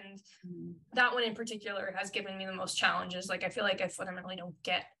ways. And that one in particular has given me the most challenges. I feel like I fundamentally don't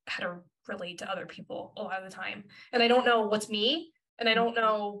get how to relate to other people a lot of the time. And I don't know what's me, and I don't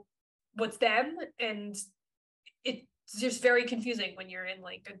know what's them. And it's just very confusing when you're in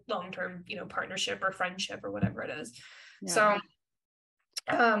a long-term, partnership or friendship or whatever it is. Yeah. So,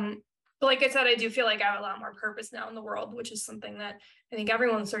 but like I said, I do feel like I have a lot more purpose now in the world, which is something that I think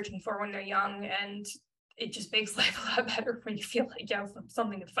everyone's searching for when they're young, and it just makes life a lot better when you feel like you have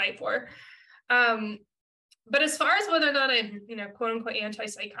something to fight for. But as far as whether or not I'm, quote unquote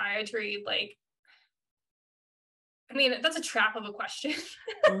anti-psychiatry, that's a trap of a question.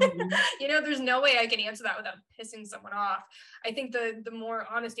 There's no way I can answer that without pissing someone off. I think the more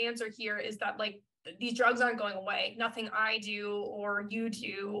honest answer here is that these drugs aren't going away. Nothing I do or you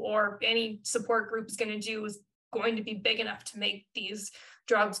do or any support group is going to do is going to be big enough to make these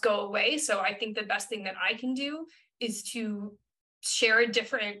drugs go away. So I think the best thing that I can do is to share a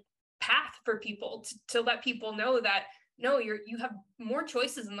different path for people, to let people know that no, you have more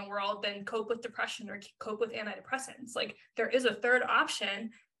choices in the world than cope with depression or cope with antidepressants. There is a third option,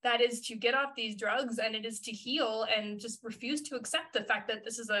 that is to get off these drugs, and it is to heal and just refuse to accept the fact that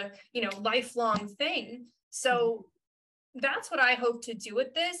this is a, lifelong thing. So that's what I hope to do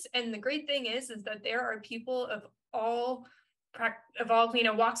with this. And the great thing is that there are people of all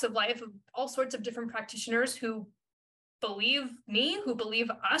walks of life, of all sorts of different practitioners who believe me, who believe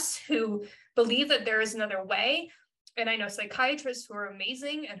us, who believe that there is another way. And I know psychiatrists who are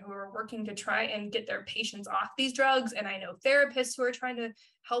amazing and who are working to try and get their patients off these drugs. And I know therapists who are trying to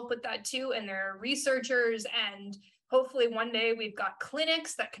help with that too. And there are researchers, and hopefully one day we've got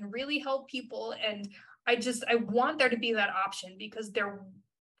clinics that can really help people. And I want there to be that option, because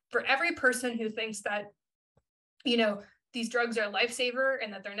for every person who thinks that, these drugs are a lifesaver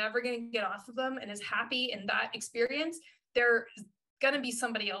and that they're never going to get off of them and is happy in that experience, there's going to be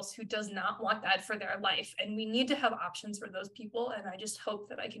somebody else who does not want that for their life. And we need to have options for those people. And I just hope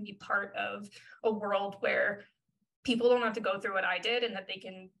that I can be part of a world where people don't have to go through what I did, and that they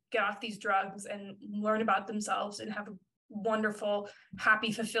can get off these drugs and learn about themselves and have a wonderful,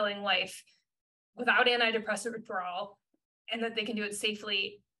 happy, fulfilling life without antidepressant withdrawal, and that they can do it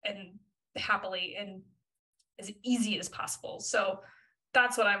safely and happily and as easy as possible. So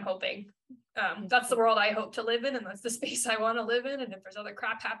that's what I'm hoping. That's the world I hope to live in, and that's the space I want to live in. And if there's other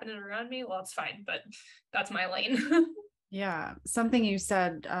crap happening around me, well, it's fine, but that's my lane. Yeah. Something you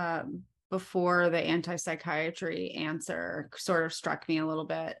said before the anti-psychiatry answer sort of struck me a little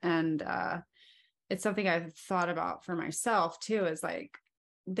bit. And it's something I've thought about for myself too, is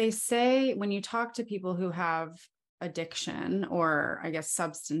they say when you talk to people who have addiction, or I guess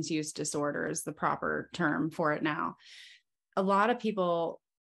substance use disorder is the proper term for it now, a lot of people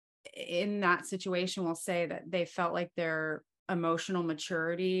in that situation will say that they felt like their emotional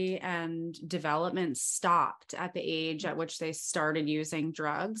maturity and development stopped at the age at which they started using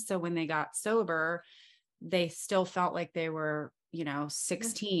drugs. So when they got sober, they still felt like they were,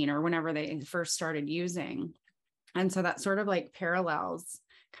 16 or whenever they first started using. And so that sort of parallels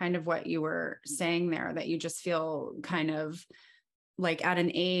kind of what you were saying there, that you just feel kind of at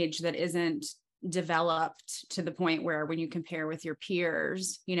an age that isn't developed to the point where when you compare with your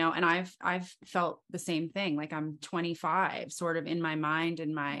peers, and I've felt the same thing. I'm 25 sort of in my mind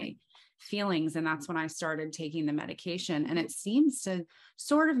and my feelings. And that's when I started taking the medication. And it seems to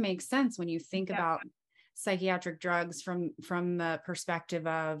sort of make sense when you think about psychiatric drugs from the perspective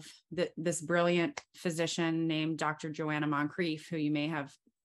of this brilliant physician named Dr. Joanna Moncrief, who you may have,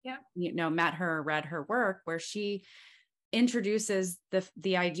 met her, read her work, where she introduces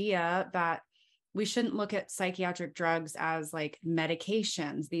the idea that we shouldn't look at psychiatric drugs as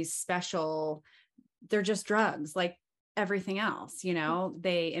medications, these special, they're just drugs like everything else,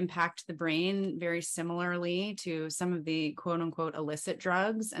 they impact the brain very similarly to some of the quote unquote illicit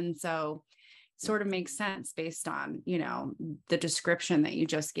drugs. And so it sort of makes sense based on, the description that you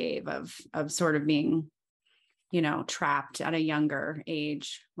just gave of sort of being, trapped at a younger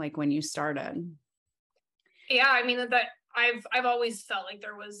age, like when you started. Yeah. I mean, that I've always felt like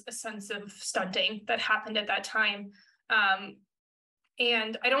there was a sense of stunting that happened at that time.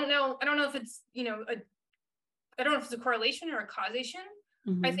 And I don't know if it's, I don't know if it's a correlation or a causation.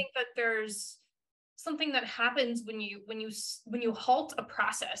 Mm-hmm. I think that there's something that happens when you halt a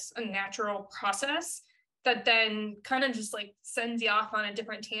process, a natural process, that then kind of just like sends you off on a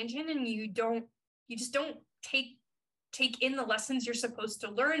different tangent, and you just don't take in the lessons you're supposed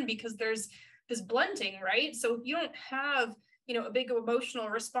to learn, because there's this blunting, right? So if you don't have, a big emotional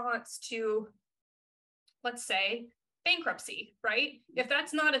response to, let's say, bankruptcy, right? If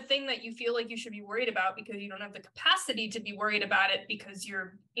that's not a thing that you feel like you should be worried about because you don't have the capacity to be worried about it because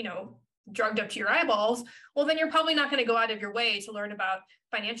you're, drugged up to your eyeballs, well, then you're probably not going to go out of your way to learn about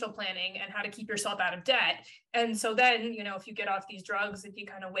financial planning and how to keep yourself out of debt. And so then, if you get off these drugs, if you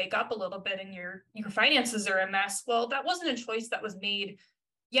kind of wake up a little bit and your finances are a mess, well, that wasn't a choice that was made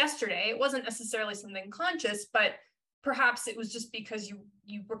yesterday. It wasn't necessarily something conscious, but perhaps it was just because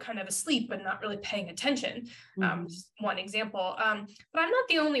you were kind of asleep and not really paying attention. Just one example. But I'm not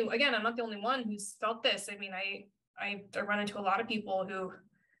the only one who's felt this. I mean, I run into a lot of people who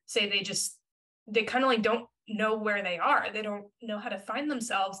say they kind of like don't know where they are. They don't know how to find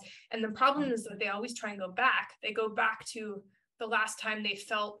themselves. And the problem is that they always try and go back. They go back to the last time they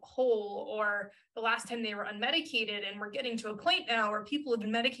felt whole, or the last time they were unmedicated. And we're getting to a point now where people have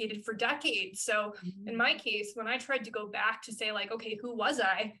been medicated for decades. So in my case, when I tried to go back to say like, okay, who was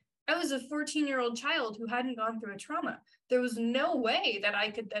I? I was a 14-year-old child who hadn't gone through a trauma. There was no way that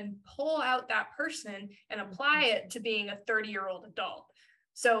I could then pull out that person and apply it to being a 30-year-old adult.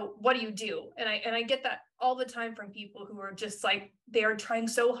 So what do? And I get that all the time from people who are just like, they are trying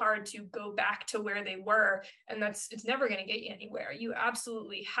so hard to go back to where they were. And it's never going to get you anywhere. You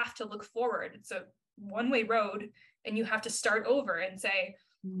absolutely have to look forward. It's a one-way road, and you have to start over and say,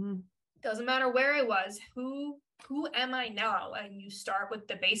 doesn't matter where I was, who am I now? And you start with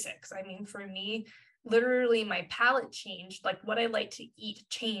the basics. I mean, for me, literally my palate changed, like what I like to eat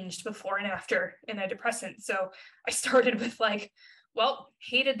changed before and after antidepressant. So I started with like, well,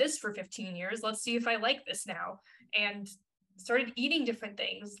 hated this for 15 years. Let's see if I like this now. And started eating different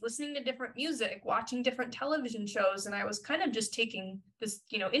things, listening to different music, watching different television shows. And I was kind of just taking this,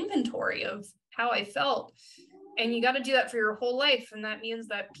 inventory of how I felt. And you got to do that for your whole life. And that means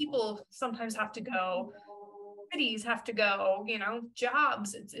that people sometimes have to go, cities have to go,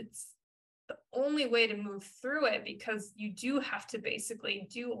 jobs. It's the only way to move through it, because you do have to basically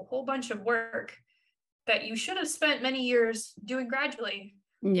do a whole bunch of work that you should have spent many years doing gradually.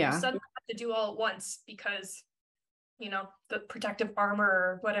 Yeah. You suddenly have to do all at once because, the protective armor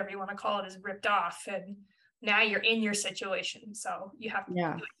or whatever you want to call it is ripped off, and now you're in your situation. So you have to do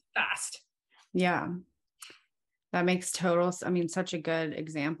it fast. Yeah. That makes such a good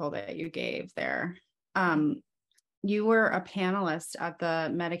example that you gave there. You were a panelist at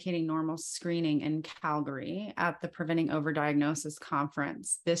the Medicating Normal screening in Calgary at the Preventing Overdiagnosis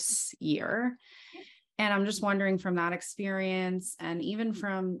conference this year. And I'm just wondering, from that experience, and even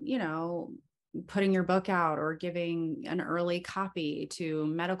from, putting your book out or giving an early copy to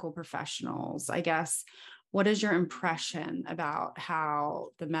medical professionals, I guess, what is your impression about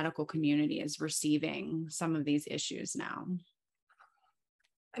how the medical community is receiving some of these issues now?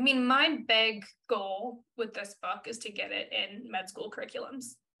 I mean, my big goal with this book is to get it in med school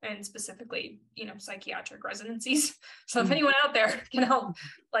curriculums, and specifically, psychiatric residencies. So if anyone out there can help,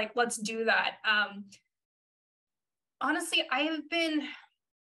 like, let's do that. Honestly,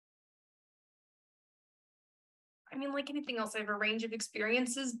 like anything else, I have a range of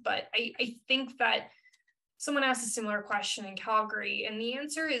experiences, but I think that someone asked a similar question in Calgary, and the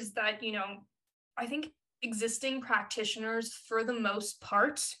answer is that, I think existing practitioners, for the most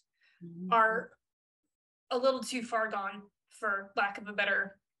part, are a little too far gone, for lack of a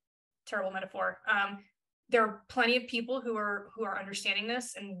better, terrible metaphor. There are plenty of people who are understanding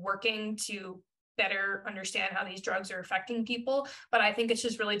this and working to better understand how these drugs are affecting people. But I think it's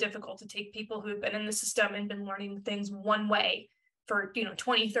just really difficult to take people who have been in the system and been learning things one way for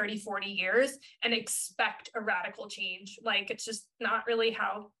 20, 30, 40 years and expect a radical change. Like, it's just not really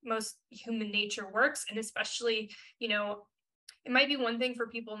how most human nature works. And especially, it might be one thing for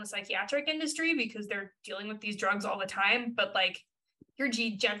people in the psychiatric industry because they're dealing with these drugs all the time, but like your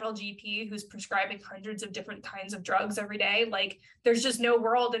general GP who's prescribing hundreds of different kinds of drugs every day, like, there's just no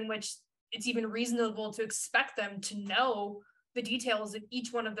world in which it's even reasonable to expect them to know the details of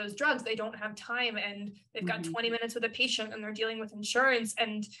each one of those drugs. They don't have time, and they've got 20 minutes with a patient, and they're dealing with insurance,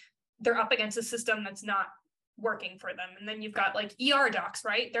 and they're up against a system that's not working for them. And then you've got like ER docs,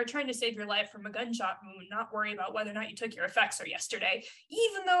 right? They're trying to save your life from a gunshot wound, not worry about whether or not you took your Effexor yesterday,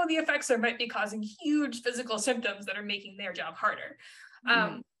 even though the Effexor might be causing huge physical symptoms that are making their job harder.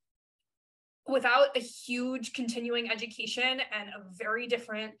 without a huge continuing education and a very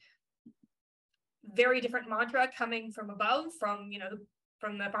different mantra coming from above, from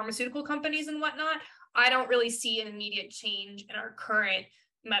the pharmaceutical companies and whatnot, I don't really see an immediate change in our current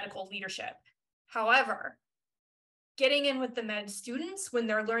medical leadership. However, getting in with the med students when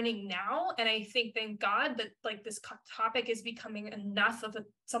they're learning now, and I think, thank God, that like this topic is becoming enough of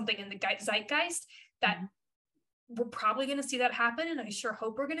something in the zeitgeist that we're probably going to see that happen, and I sure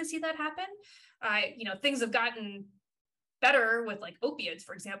hope we're going to see that happen. Things have gotten better with like opiates,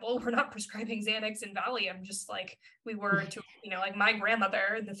 for example. We're not prescribing Xanax and Valium just like we were to, like my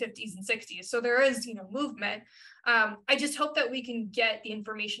grandmother in the 50s and 60s. So there is, movement. I just hope that we can get the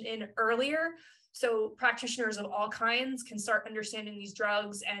information in earlier, so practitioners of all kinds can start understanding these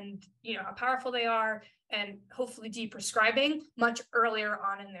drugs and, how powerful they are, and hopefully deprescribing much earlier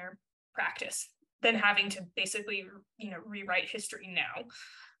on in their practice than having to basically, rewrite history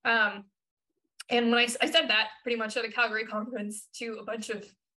now. And when I said that pretty much at a Calgary conference to a bunch of,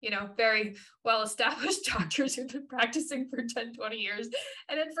 very well-established doctors who've been practicing for 10, 20 years.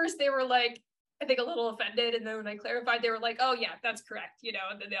 And at first they were like, I think a little offended. And then when I clarified, they were like, oh yeah, that's correct.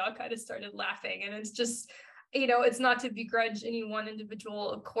 And then they all kind of started laughing. And it's just, it's not to begrudge any one individual,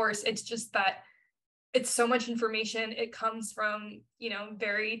 of course. It's just that it's so much information. It comes from,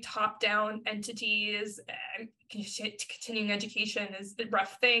 very top-down entities. Continuing education is the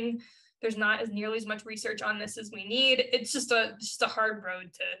rough thing. There's not as nearly as much research on this as we need. It's just a hard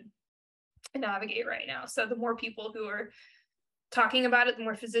road to navigate right now. So the more people who are talking about it, the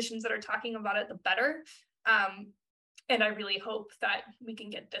more physicians that are talking about it, the better. And I really hope that we can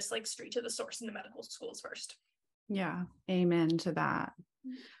get this like straight to the source in the medical schools first. Yeah. Amen to that.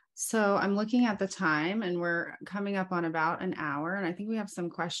 So I'm looking at the time and we're coming up on about an hour, and I think we have some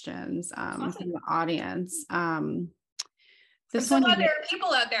questions Awesome. from the audience. This I'm so glad there are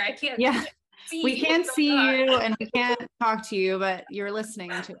people out there. I can't. Yeah. We can't see you and we can't talk to you, but you're listening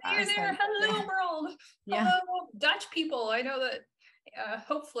to us. You're there. Hello, world. Yeah. Hello, Dutch people. I know that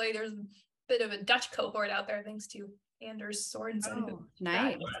hopefully there's a bit of a Dutch cohort out there, thanks to Anders Sorensen. Oh,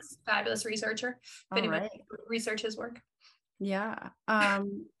 nice. Fabulous researcher. If anyone research his work. Yeah.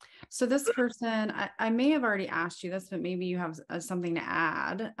 So this person, I may have already asked you this, but maybe you have something to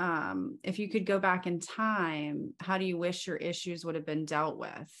add. If you could go back in time, how do you wish your issues would have been dealt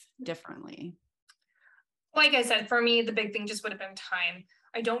with differently? Like I said, for me, the big thing just would have been time.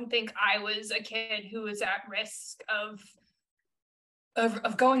 I don't think I was a kid who was at risk of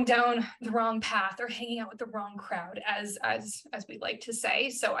going down the wrong path or hanging out with the wrong crowd, as we like to say.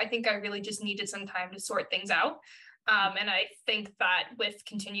 So I think I really just needed some time to sort things out. And I think that with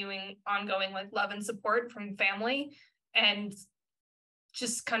ongoing like love and support from family, and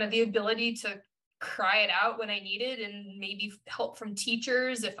just kind of the ability to cry it out when I needed, and maybe help from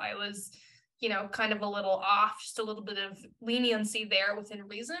teachers if I was, kind of a little off, just a little bit of leniency there within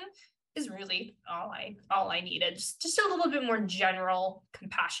reason, is really all I needed. Just a little bit more general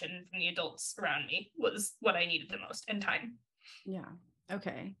compassion from the adults around me was what I needed the most, and time. Yeah.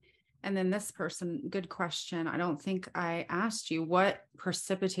 Okay. And then this person, good question. I don't think I asked you, what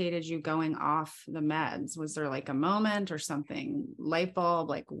precipitated you going off the meds? Was there like a moment or something, light bulb,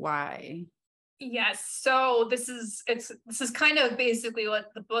 like why? Yes. So this is kind of basically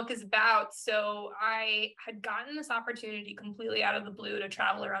what the book is about. So I had gotten this opportunity completely out of the blue to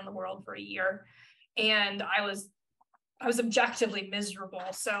travel around the world for a year, and I was objectively miserable.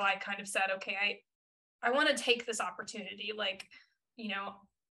 So I kind of said, okay, I want to take this opportunity. Like,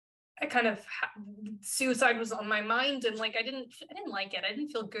 I kind of suicide was on my mind, and like I didn't like it. I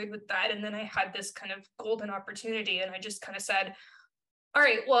didn't feel good with that. And then I had this kind of golden opportunity, and I just kind of said, all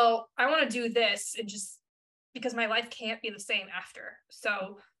right, well, I want to do this, and just because my life can't be the same after.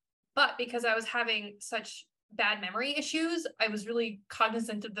 So, but because I was having such bad memory issues, I was really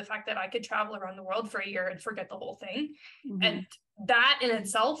cognizant of the fact that I could travel around the world for a year and forget the whole thing. Mm-hmm. And that in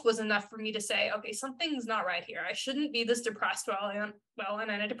itself was enough for me to say, okay, something's not right here. I shouldn't be this depressed on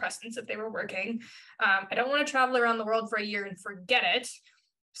antidepressants if they were working. I don't want to travel around the world for a year and forget it.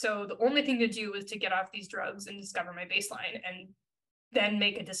 So the only thing to do was to get off these drugs and discover my baseline and then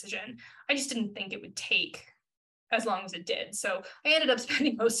make a decision. I just didn't think it would take as long as it did. So I ended up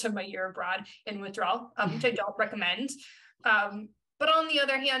spending most of my year abroad in withdrawal, which I don't recommend. But on the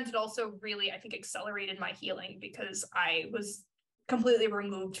other hand, it also really, I think, accelerated my healing because I was completely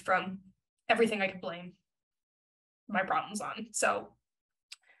removed from everything I could blame my problems on. So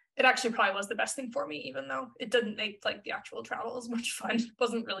it actually probably was the best thing for me, even though it didn't make like the actual travel as much fun. It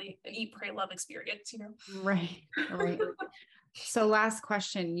wasn't really an eat, pray, love experience, Right. So last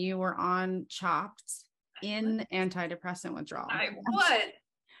question, you were on Chopped in antidepressant withdrawal. I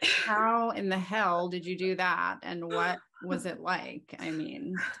was. how in the hell did you do that? And what was it like? I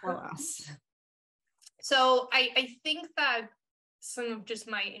mean, tell us. So I think that some of just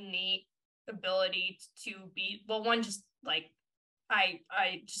my innate ability to be, well, one, just like,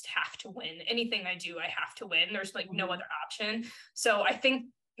 I just have to win. Anything I do, I have to win. There's like no other option. So I think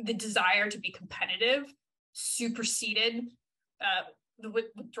the desire to be competitive superseded the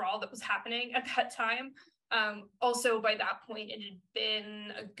withdrawal that was happening at that time. Also, by that point, it had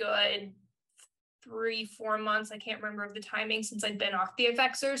been a good 3-4 months. I can't remember of the timing since I'd been off the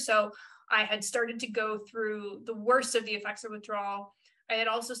Effexor. So I had started to go through the worst of the Effexor withdrawal. I had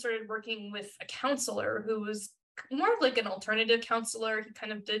also started working with a counselor who was more of like an alternative counselor. He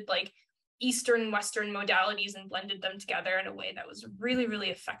kind of did like Eastern, Western modalities and blended them together in a way that was really, really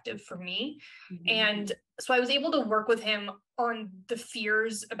effective for me. And so I was able to work with him on the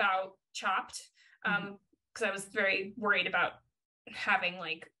fears about Chopped, because I was very worried about having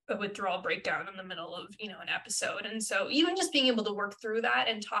like a withdrawal breakdown in the middle of, you know, an episode. And so even just being able to work through that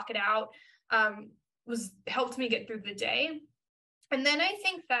and talk it out was helped me get through the day. And then I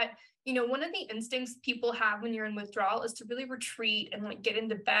think that, you know, one of the instincts people have when you're in withdrawal is to really retreat and like get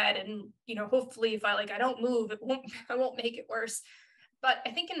into bed. And, you know, hopefully if I don't move, I won't make it worse. But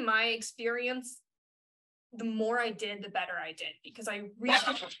I think in my experience, the more I did, the better I did, because I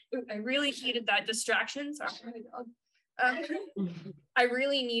really needed that distraction. Sorry, I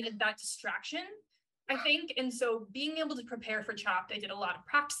really needed that distraction, I think. And so being able to prepare for Chopped, I did a lot of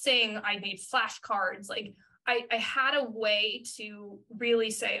practicing. I made flashcards. Like I had a way to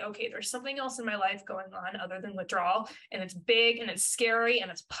really say, okay, there's something else in my life going on other than withdrawal, and it's big and it's scary and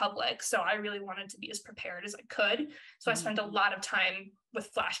it's public. So I really wanted to be as prepared as I could. So I spent a lot of time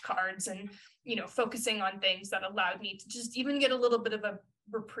with flashcards and, you know, focusing on things that allowed me to just even get a little bit of a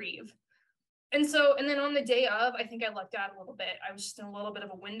reprieve. And then on the day of, I think I lucked out a little bit. I was just in a little bit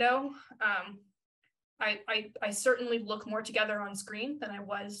of a window. I certainly look more together on screen than I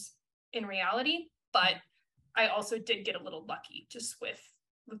was in reality, but I also did get a little lucky just with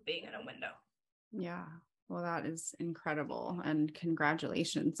being in a window. Yeah. Well, that is incredible. And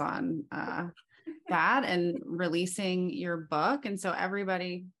congratulations on that and releasing your book. And so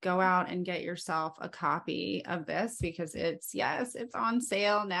everybody go out and get yourself a copy of this, because it's on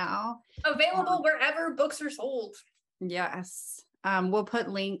sale now. Available wherever books are sold. Yes. We'll put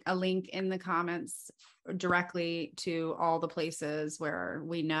a link in the comments directly to all the places where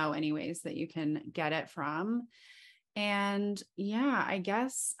we know anyways that you can get it from. And yeah, I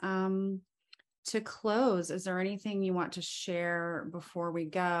guess, to close, is there anything you want to share before we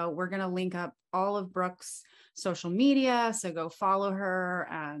go? We're going to link up all of Brooke's social media, so go follow her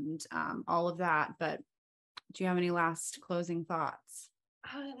and all of that. But do you have any last closing thoughts?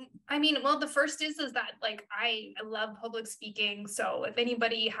 I mean, well, the first is that like I love public speaking. So if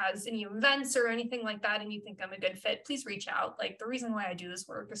anybody has any events or anything like that and you think I'm a good fit, please reach out. Like the reason why I do this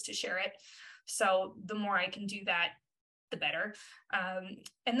work is to share it. So the more I can do that, the better.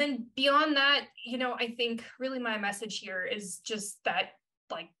 And then beyond that, you know, I think really my message here is just that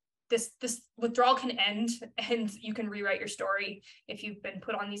like this withdrawal can end and you can rewrite your story if you've been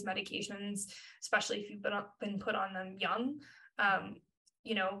put on these medications, especially if you've been put on them young.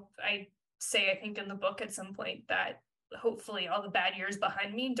 You know, I think in the book at some point that hopefully all the bad years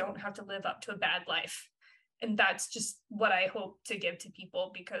behind me don't have to live up to a bad life. And that's just what I hope to give to people,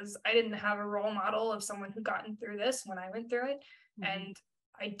 because I didn't have a role model of someone who gotten through this when I went through it. And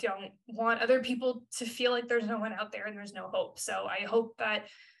I don't want other people to feel like there's no one out there and there's no hope. So I hope that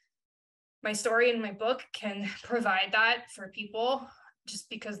my story and my book can provide that for people,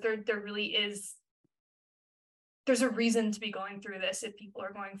 just because there really is, there's a reason to be going through this if people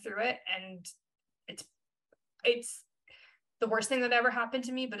are going through it. And it's the worst thing that ever happened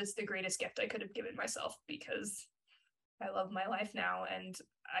to me, but it's the greatest gift I could have given myself, because I love my life now and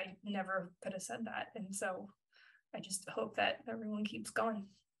I never could have said that. And so I just hope that everyone keeps going.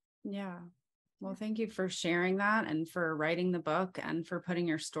 Yeah. Well, thank you for sharing that and for writing the book and for putting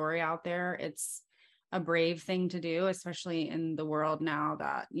your story out there. It's a brave thing to do, especially in the world now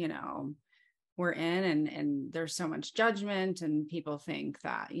that, you know, we're in, and there's so much judgment and people think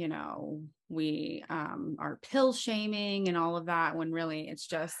that, you know, we are pill shaming and all of that, when really it's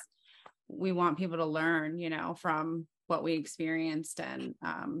just, we want people to learn, you know, from what we experienced, and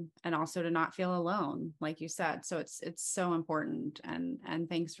also to not feel alone, like you said. So it's so important. And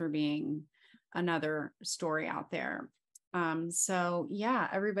thanks for being another story out there. So yeah,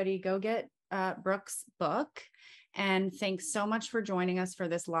 everybody go get Brooke's book. And thanks so much for joining us for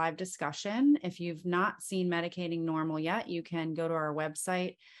this live discussion. If you've not seen Medicating Normal yet, you can go to our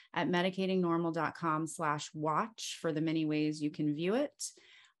website at medicatingnormal.com/watch for the many ways you can view it.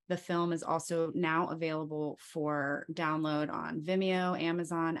 The film is also now available for download on Vimeo,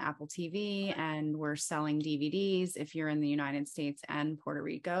 Amazon, Apple TV, and we're selling DVDs if you're in the United States and Puerto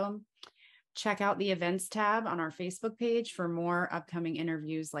Rico. Check out the events tab on our Facebook page for more upcoming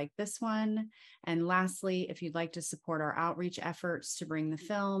interviews like this one. And lastly, if you'd like to support our outreach efforts to bring the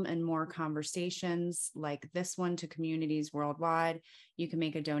film and more conversations like this one to communities worldwide, you can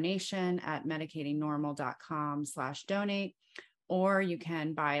make a donation at medicatingnormal.com/donate, or you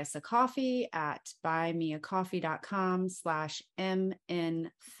can buy us a coffee at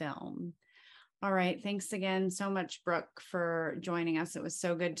buymeacoffee.com/mnfilm. All right. Thanks again so much, Brooke, for joining us. It was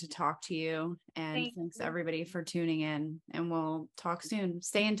so good to talk to you. And thanks everybody for tuning in. And we'll talk soon.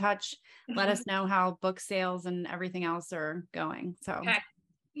 Stay in touch. Let us know how book sales and everything else are going. So, okay.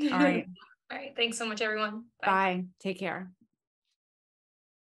 All right. All right. Thanks so much, everyone. Bye. Take care.